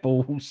had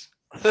balls.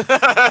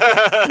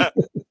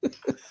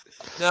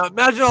 Now,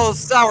 imagine all the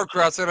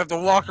sauerkrauts that have to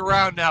walk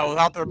around now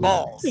without their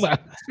balls.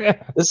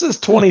 This is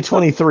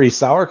 2023.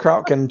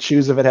 Sauerkraut can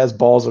choose if it has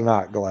balls or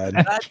not, Glenn.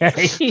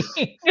 Okay.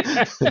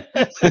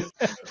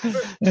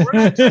 We're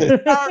not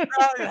just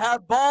sauerkraut and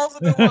have balls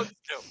if it wants to.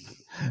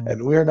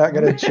 And we're not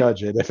going to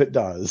judge it if it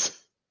does.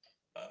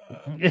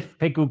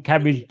 Pickled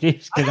cabbage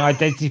disc can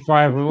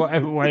identify with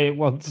whatever way it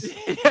wants.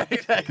 Yeah,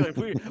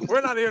 exactly.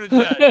 We're not here to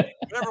judge.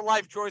 Whatever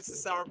life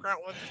choices sauerkraut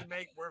wants to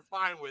make, we're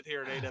fine with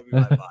here at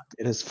AWI.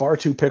 It is far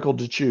too pickled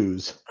to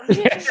choose.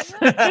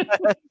 I,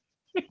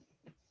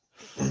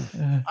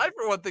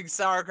 for one, think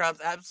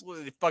sauerkraut's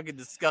absolutely fucking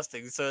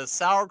disgusting. So a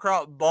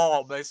sauerkraut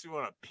ball makes me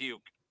want to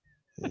puke.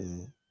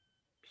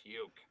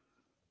 Puke.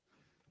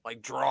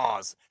 Like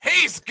draws.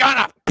 He's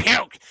gonna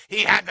puke. He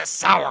had the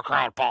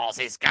sauerkraut balls.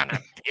 He's gonna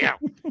puke.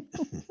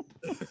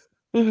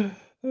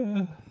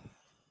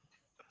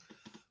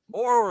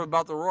 Or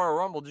about the Royal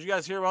Rumble. Did you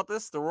guys hear about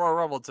this? The Royal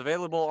Rumble. It's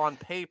available on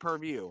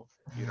pay-per-view.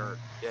 You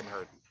didn't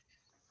heard.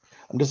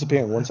 I'm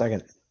disappearing. 1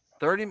 second.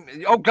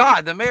 30. Oh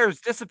God, the mayor's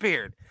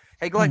disappeared.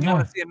 Hey Glenn, you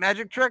want to see a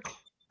magic trick?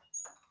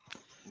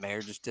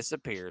 Mayor just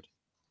disappeared.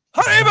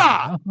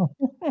 Hariba!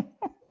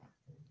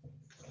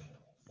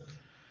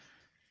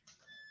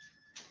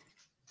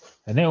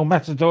 And El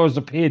Matador has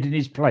appeared in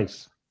his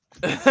place.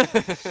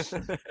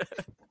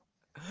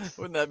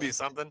 Wouldn't that be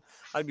something?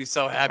 I'd be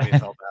so happy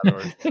if El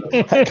Matador.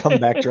 I come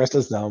back dressed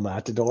as El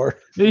Matador.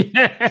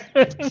 Yeah.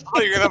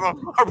 Oh, you're gonna have a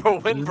Marlboro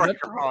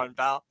windbreaker on,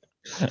 pal.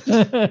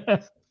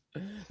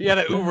 He had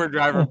an Uber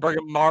driver bring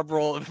a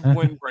Marlboro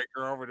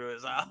windbreaker over to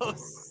his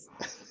house.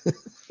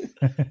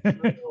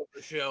 The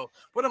show.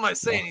 What am I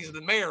saying? He's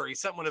the mayor. He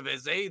sent one of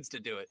his aides to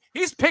do it.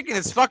 He's picking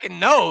his fucking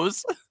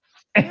nose.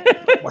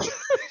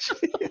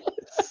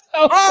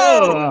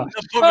 Oh,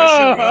 the booger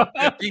sugar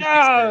up there.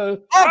 No.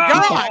 Oh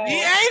God,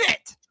 he ate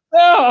it.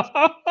 No.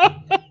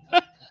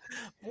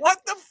 What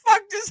the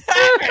fuck just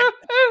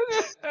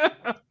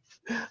happened?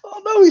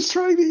 Oh no, he's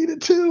trying to eat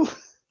it too.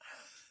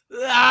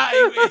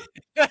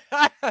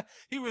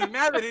 He was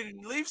mad that he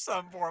didn't leave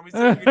some for him. He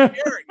said, "You can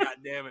share it, God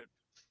damn it."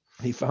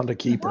 He found a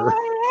keeper.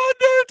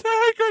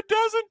 Undertaker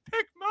doesn't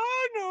pick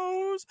my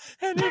nose,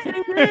 and if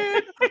he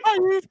did, I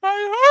eat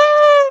my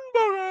own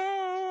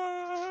booger.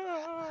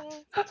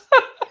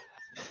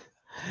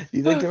 Do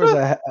you think there was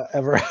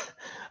ever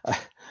a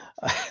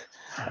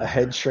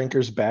Head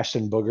Shrinkers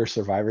Bastion Booger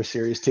Survivor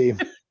Series team?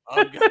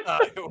 Oh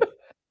God,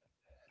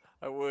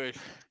 I wish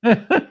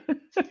there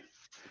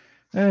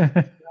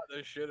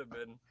should have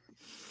been.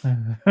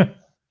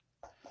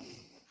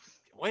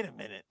 Wait a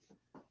minute.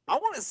 I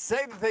want to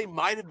say that they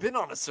might have been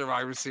on a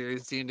Survivor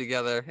Series team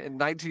together in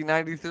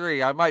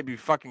 1993. I might be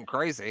fucking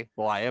crazy.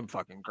 Well, I am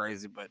fucking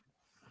crazy, but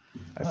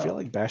I feel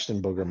like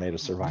Bastion Booger made a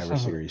Survivor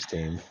Series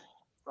team.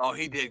 oh,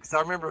 he did. Because I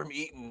remember him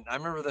eating. I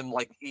remember them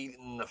like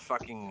eating the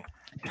fucking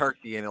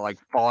turkey and it like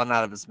falling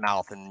out of his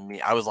mouth.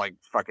 And I was like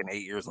fucking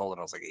 8 years old, and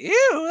I was like,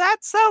 "Ew,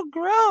 that's so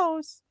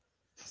gross."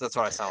 So that's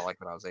what I sounded like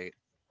when I was 8.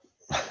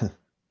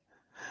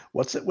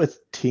 What's it with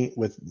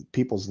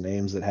people's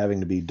names that having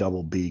to be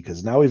double B?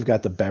 Because now we've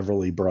got the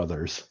Beverly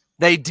Brothers.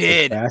 They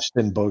did.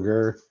 Bastion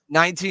Booger.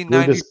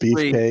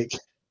 1993. Beefcake.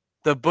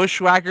 The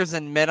Bushwhackers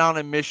and Men on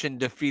a Mission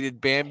defeated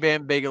Bam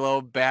Bam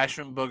Bigelow,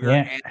 Basham Booger,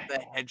 and the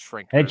Head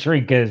Shrinkers. Head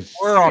Shrinkers.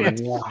 We're on it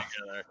Wow.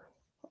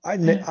 together.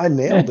 I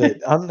nailed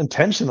it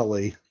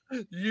unintentionally.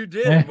 You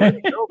did. Way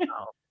to go,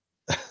 pal.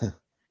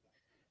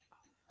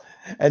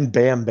 And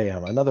Bam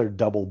Bam, another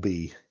double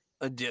B.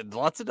 Did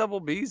lots of double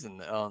B's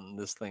on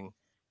this thing.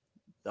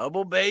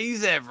 Double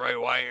B's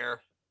everywhere.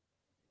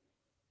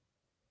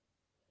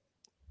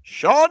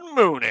 Sean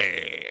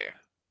Mooney.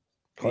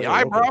 The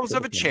eyebrows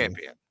of a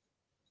champion.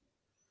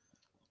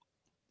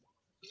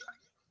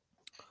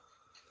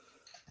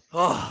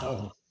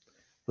 Oh,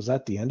 was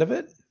that the end of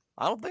it?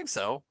 I don't think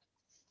so.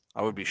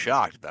 I would be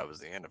shocked if that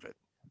was the end of it.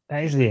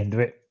 That is the end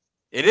of it.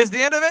 It is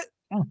the end of it?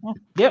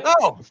 Yep.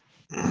 Oh,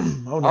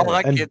 Oh no!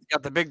 that kid's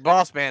got the big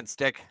boss man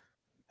stick.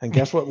 And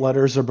guess what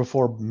letters are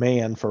before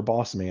man for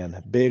boss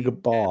man?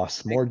 Big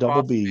boss. More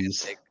double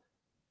B's.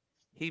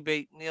 He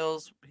beat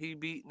nails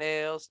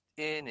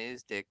in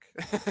his dick.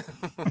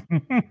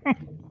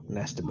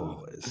 Nasty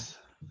boys.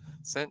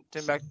 Sent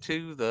him back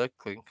to the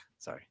clink.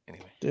 Sorry.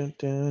 Anyway. Dun,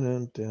 dun,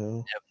 dun,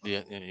 dun.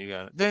 Yep. Yeah, you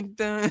got it. Dun,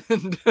 dun,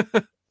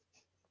 dun.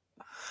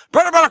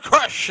 Brother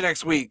Crush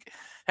next week.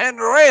 And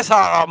Reza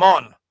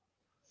Ramon.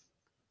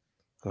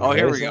 Oh,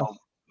 here we go.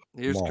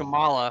 Here's Come on.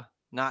 Kamala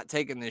not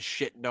taking this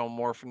shit no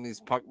more from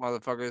these punk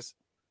motherfuckers.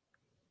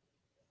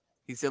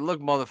 He said, "Look,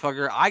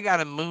 motherfucker, I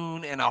got a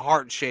moon and a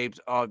heart shaped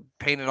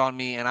painted on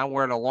me, and I'm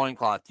wearing a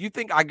loincloth. You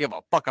think I give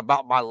a fuck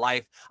about my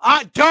life?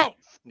 I don't."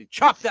 And he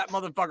chopped that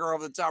motherfucker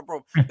over the top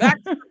rope.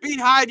 Back to the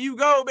beehive you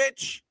go,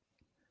 bitch.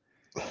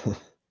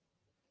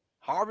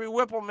 Harvey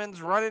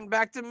Whippleman's running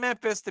back to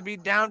Memphis to be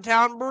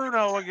downtown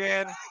Bruno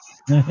again.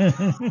 And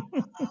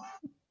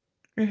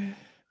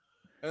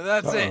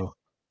that's it.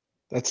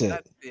 That's it.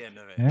 That's the end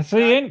of it. That's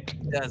the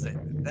end. Does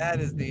it. That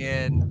is the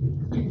end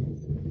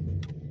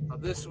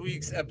of this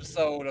week's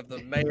episode of the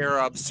Mayor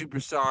of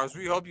Superstars.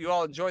 We hope you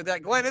all enjoyed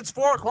that. Glenn, it's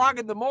 4:00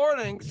 in the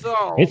morning,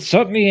 so It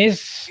certainly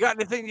is. you got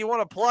anything you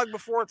want to plug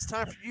before it's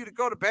time for you to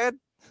go to bed?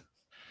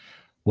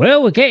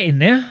 Well, we're getting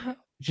there.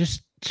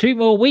 Just 2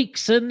 more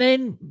weeks, and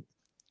then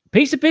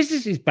Piece of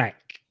Business is back.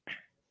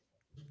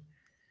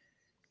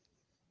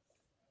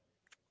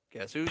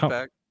 Guess who's Tom-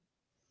 back?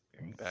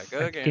 Back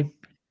again.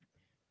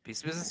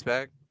 Piece of Business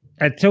back.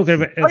 And talking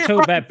about Oh,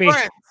 your fucking being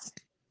friends.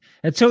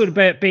 and talking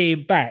about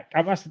being back,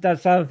 I must have done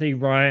something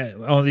right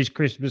on this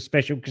Christmas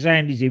special because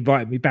Andy's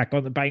invited me back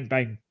on the Bang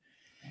Bang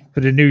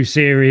for the new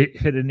series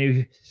for the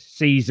new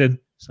season.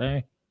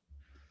 So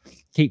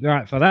keep your eye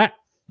out for that.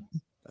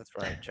 That's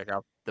right. Check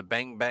out the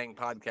Bang Bang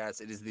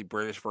podcast. It is the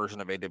British version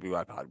of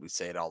AWI Pod. We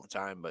say it all the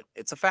time, but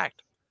it's a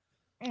fact.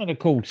 And of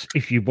course,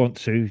 if you want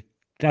to,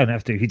 don't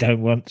have to if you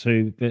don't want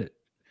to, but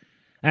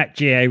at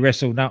GA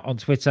WrestleNut on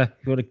Twitter,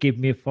 if you want to give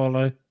me a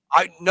follow.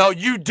 No,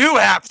 you do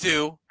have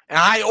to. And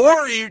I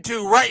order you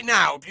to right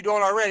now. If you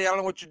don't already, I don't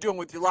know what you're doing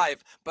with your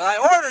life, but I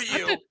order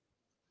you.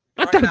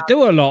 I don't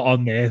do a lot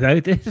on there though.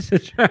 This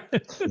is a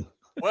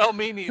Well,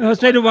 me neither. I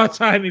spend all my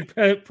time in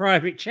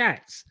private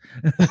chats.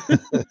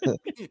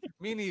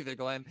 Me neither,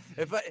 Glenn.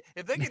 If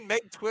they can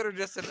make Twitter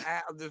just an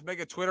app, just make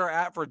a Twitter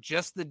app for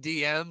just the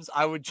DMs,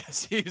 I would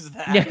just use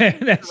that. Yeah,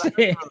 that's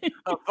it. I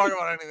don't talk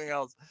about anything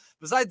else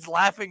besides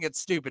laughing at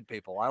stupid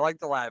people. I like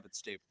to laugh at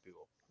stupid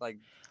people. Like,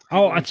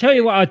 oh, I tell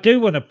you what, I do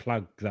want to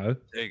plug though.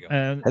 There you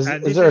go.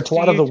 Is there a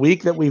twat of the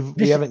week that we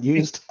haven't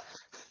used?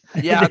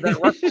 Yeah, the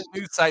Russian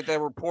news site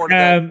that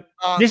reported.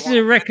 This is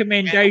a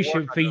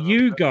recommendation for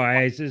you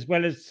guys as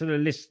well as to the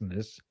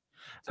listeners.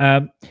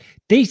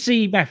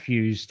 DC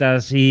Matthews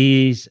does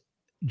his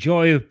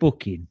Joy of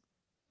Booking.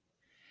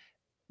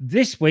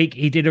 This week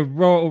he did a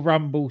Royal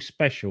Rumble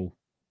special.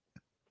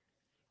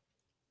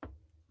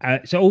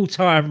 It's an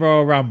all-time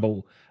Royal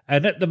Rumble,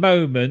 and at the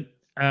moment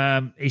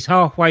he's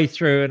halfway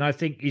through, and I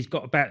think he's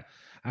got about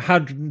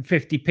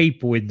 150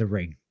 people in the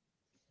ring.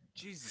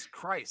 Jesus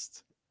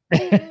Christ.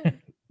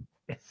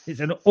 It's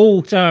an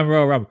all-time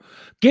Royal Rumble.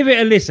 Give it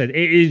a listen.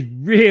 It is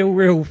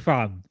real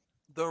fun.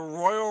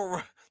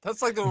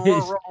 That's like the Royal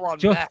Rumble on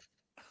Mac.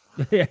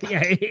 Yeah,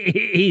 it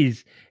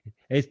is.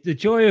 It's the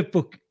Joy of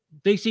Book.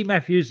 DC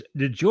Matthews,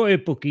 the Joy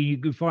of Booking. You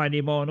can find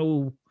him on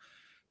all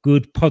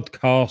good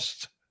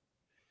podcast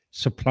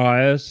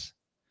suppliers.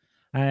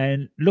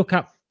 And look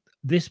up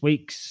this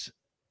week's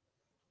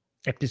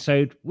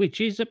episode,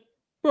 which is a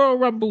Royal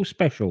Rumble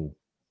special.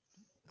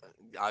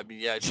 I mean,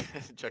 yeah,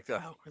 check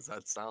that out because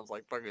that sounds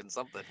like fucking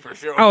something for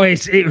sure. Oh,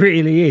 it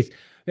really is.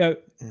 You know,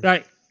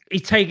 like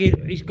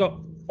he's got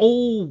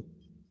all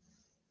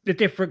the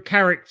different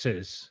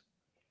characters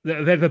that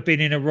have ever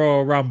been in a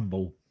Royal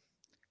Rumble,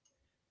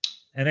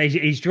 and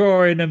he's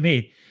drawing them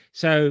in.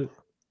 So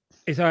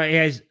it's like he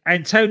has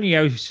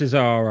Antonio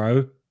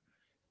Cesaro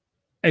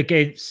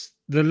against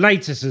the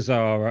later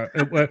Cesaro,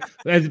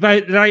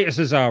 the later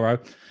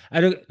Cesaro,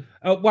 and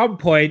at one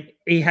point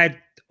he had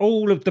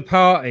all of the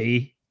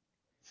party.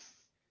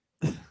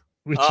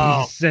 Which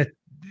is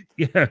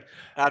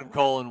Adam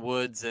Cole and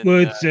Woods and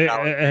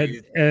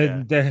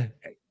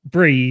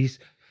Breeze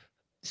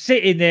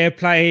sitting there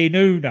playing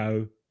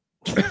Uno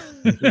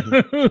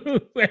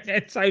when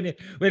Antonio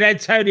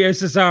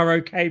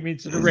Cesaro came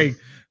into the ring.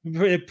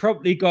 They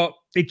probably got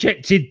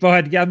ejected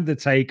by the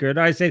Undertaker, and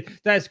I said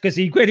that's because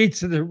he went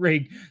into the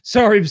ring,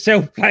 saw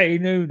himself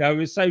playing Uno,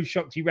 was so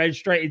shocked he ran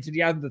straight into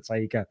the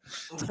Undertaker.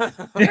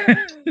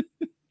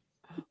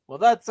 Well,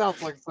 that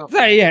sounds like something.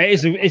 So, yeah,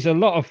 it's a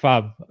lot of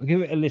fun. I'll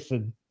give it a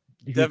listen.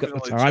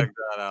 Definitely check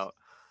that out.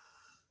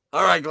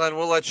 All right, Glenn,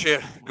 we'll let you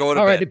go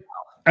to bed.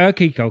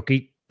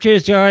 Okay.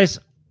 Cheers, guys.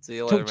 See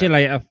you later. Talk to you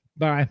later.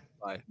 Bye.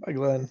 Bye,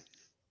 Glenn.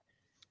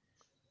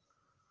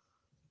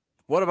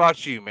 What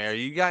about you,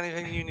 Mary? You got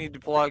anything you need to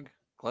plug?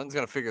 Glenn's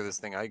gonna figure this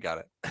thing out. I got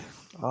it.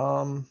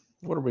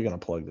 What are we gonna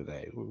plug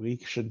today? We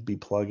should be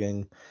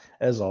plugging,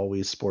 as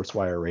always,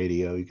 SportsWire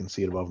Radio. You can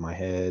see it above my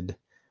head.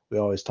 We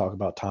always talk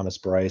about Thomas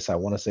Bryce. I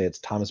want to say it's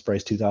Thomas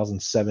Bryce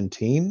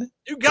 2017.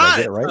 You got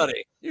it, right?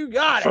 Buddy. You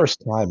got it.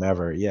 First time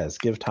ever. Yes.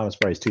 Give Thomas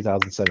Bryce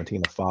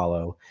 2017 a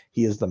follow.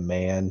 He is the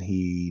man.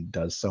 He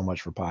does so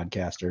much for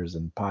podcasters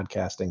and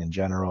podcasting in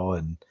general,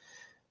 and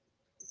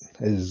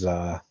is,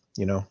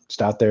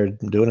 just out there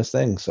doing his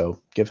thing. So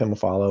give him a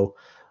follow.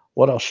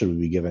 What else should we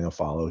be giving a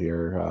follow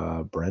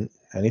here, Brent?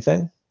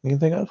 Anything you can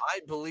think of?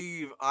 I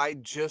believe I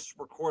just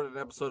recorded an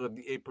episode of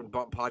the Apron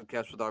Bump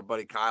podcast with our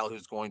buddy Kyle,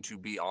 who's going to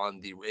be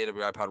on the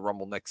AWI Pod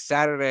Rumble next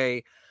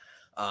Saturday.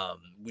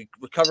 We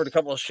covered a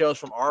couple of shows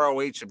from ROH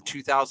in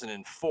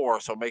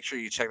 2004, so make sure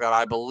you check that out.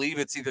 I believe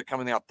it's either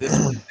coming out this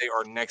Wednesday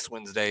or next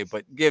Wednesday,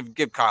 but give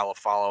Kyle a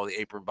follow, the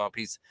Apron Bump.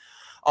 He's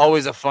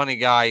always a funny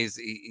guy.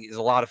 He's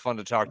a lot of fun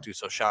to talk to,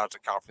 so shout out to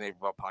Kyle from the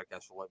Apron Bump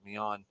podcast for letting me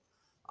on.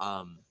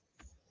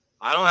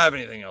 I don't have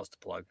anything else to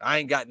plug. I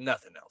ain't got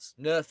nothing else.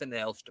 Nothing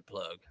else to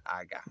plug.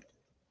 I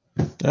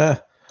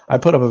got. I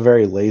put up a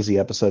very lazy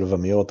episode of A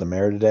Meal with the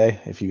Mayor today.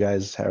 If you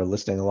guys are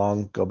listening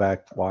along, go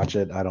back, watch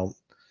it. I don't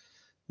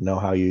know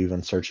how you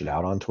even search it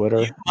out on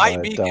Twitter. You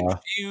might be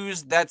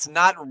confused. That's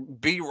not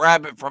B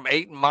Rabbit from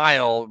 8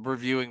 Mile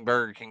reviewing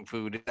Burger King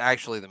food. It's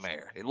actually the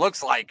mayor. It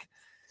looks like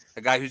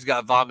a guy who's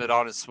got vomit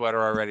on his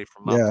sweater already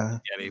from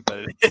spaghetti, but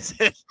it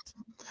isn't.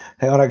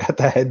 Hang on, I got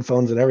the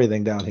headphones and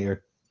everything down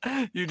here.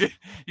 You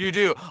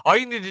do. All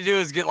you need to do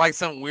is get like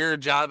some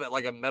weird job at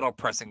like a metal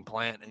pressing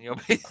plant, and you'll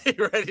be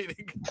ready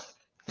to go.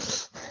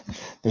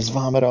 There's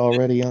vomit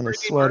already on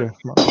his sweater.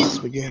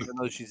 Spaghetti. Even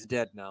though she's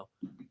dead now.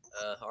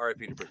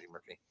 R.I.P. to Brittany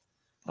Murphy.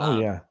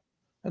 Yeah,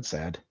 that's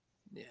sad.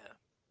 Yeah,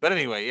 but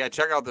anyway,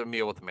 check out the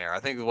Meal with the Mayor. I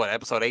think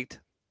episode 8.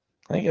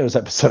 I think it was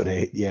episode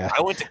 8. Yeah,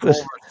 I went to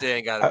Culver's today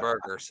and got a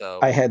burger. So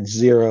I had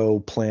zero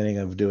planning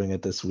of doing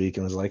it this week,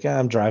 and was like,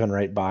 I'm driving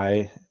right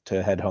by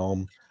to head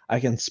home. I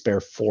can spare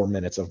 4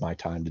 minutes of my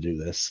time to do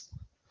this.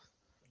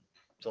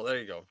 So there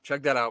you go.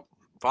 Check that out.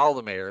 Follow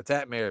the mayor. It's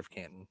at Mayor of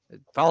Canton.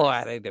 Follow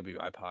at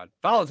AWI Pod.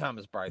 Follow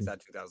Thomas Bryce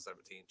at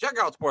 2017. Check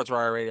out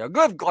SportsWire Radio.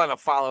 Give Glenn a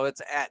follow.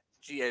 It's at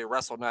GA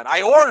WrestleNet.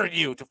 I ordered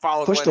you to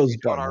follow Push Glenn those if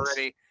you don't buttons.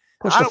 already.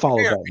 Push I the don't follow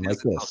care if button he like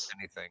doesn't this. post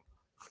anything.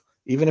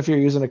 Even if you're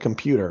using a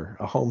computer,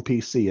 a home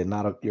PC, and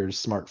not your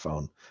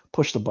smartphone,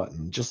 push the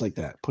button just like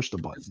that. Push the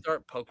button. Just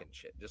start poking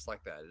shit just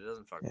like that. It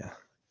doesn't fucking Yeah. matter.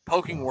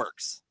 Poking Oh.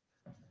 works.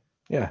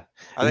 Yeah.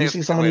 I If think you it's see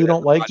a good someone way you to don't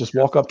end the like, just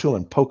podcast. walk up to him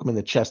and poke him in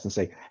the chest and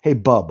say, "Hey,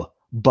 bub,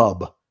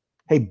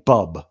 hey,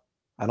 bub,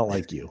 I don't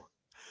like you."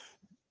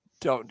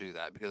 Don't do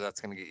that because that's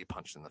going to get you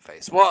punched in the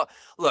face. Well,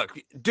 look,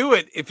 do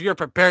it if you're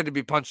prepared to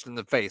be punched in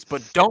the face,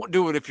 but don't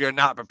do it if you're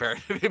not prepared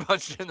to be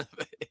punched in the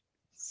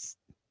face.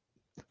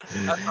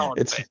 That's all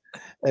I'm saying.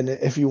 And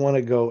if you want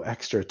to go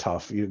extra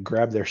tough, you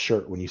grab their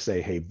shirt when you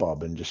say "Hey,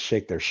 bub" and just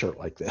shake their shirt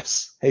like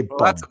this. Hey, Well,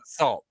 bub. that's an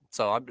assault.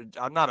 So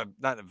I'm not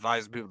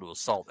advising people to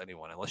assault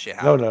anyone unless you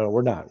have. No,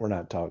 we're not. We're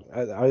not talking.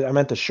 I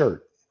meant the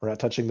shirt. We're not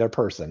touching their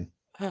person.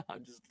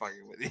 I'm just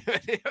fucking with you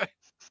anyway.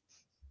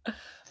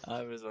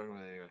 I'm just fucking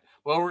with you anyway.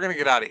 Well, we're gonna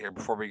get out of here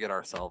before we get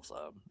ourselves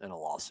in a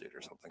lawsuit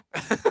or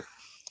something.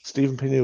 Stephen Pinu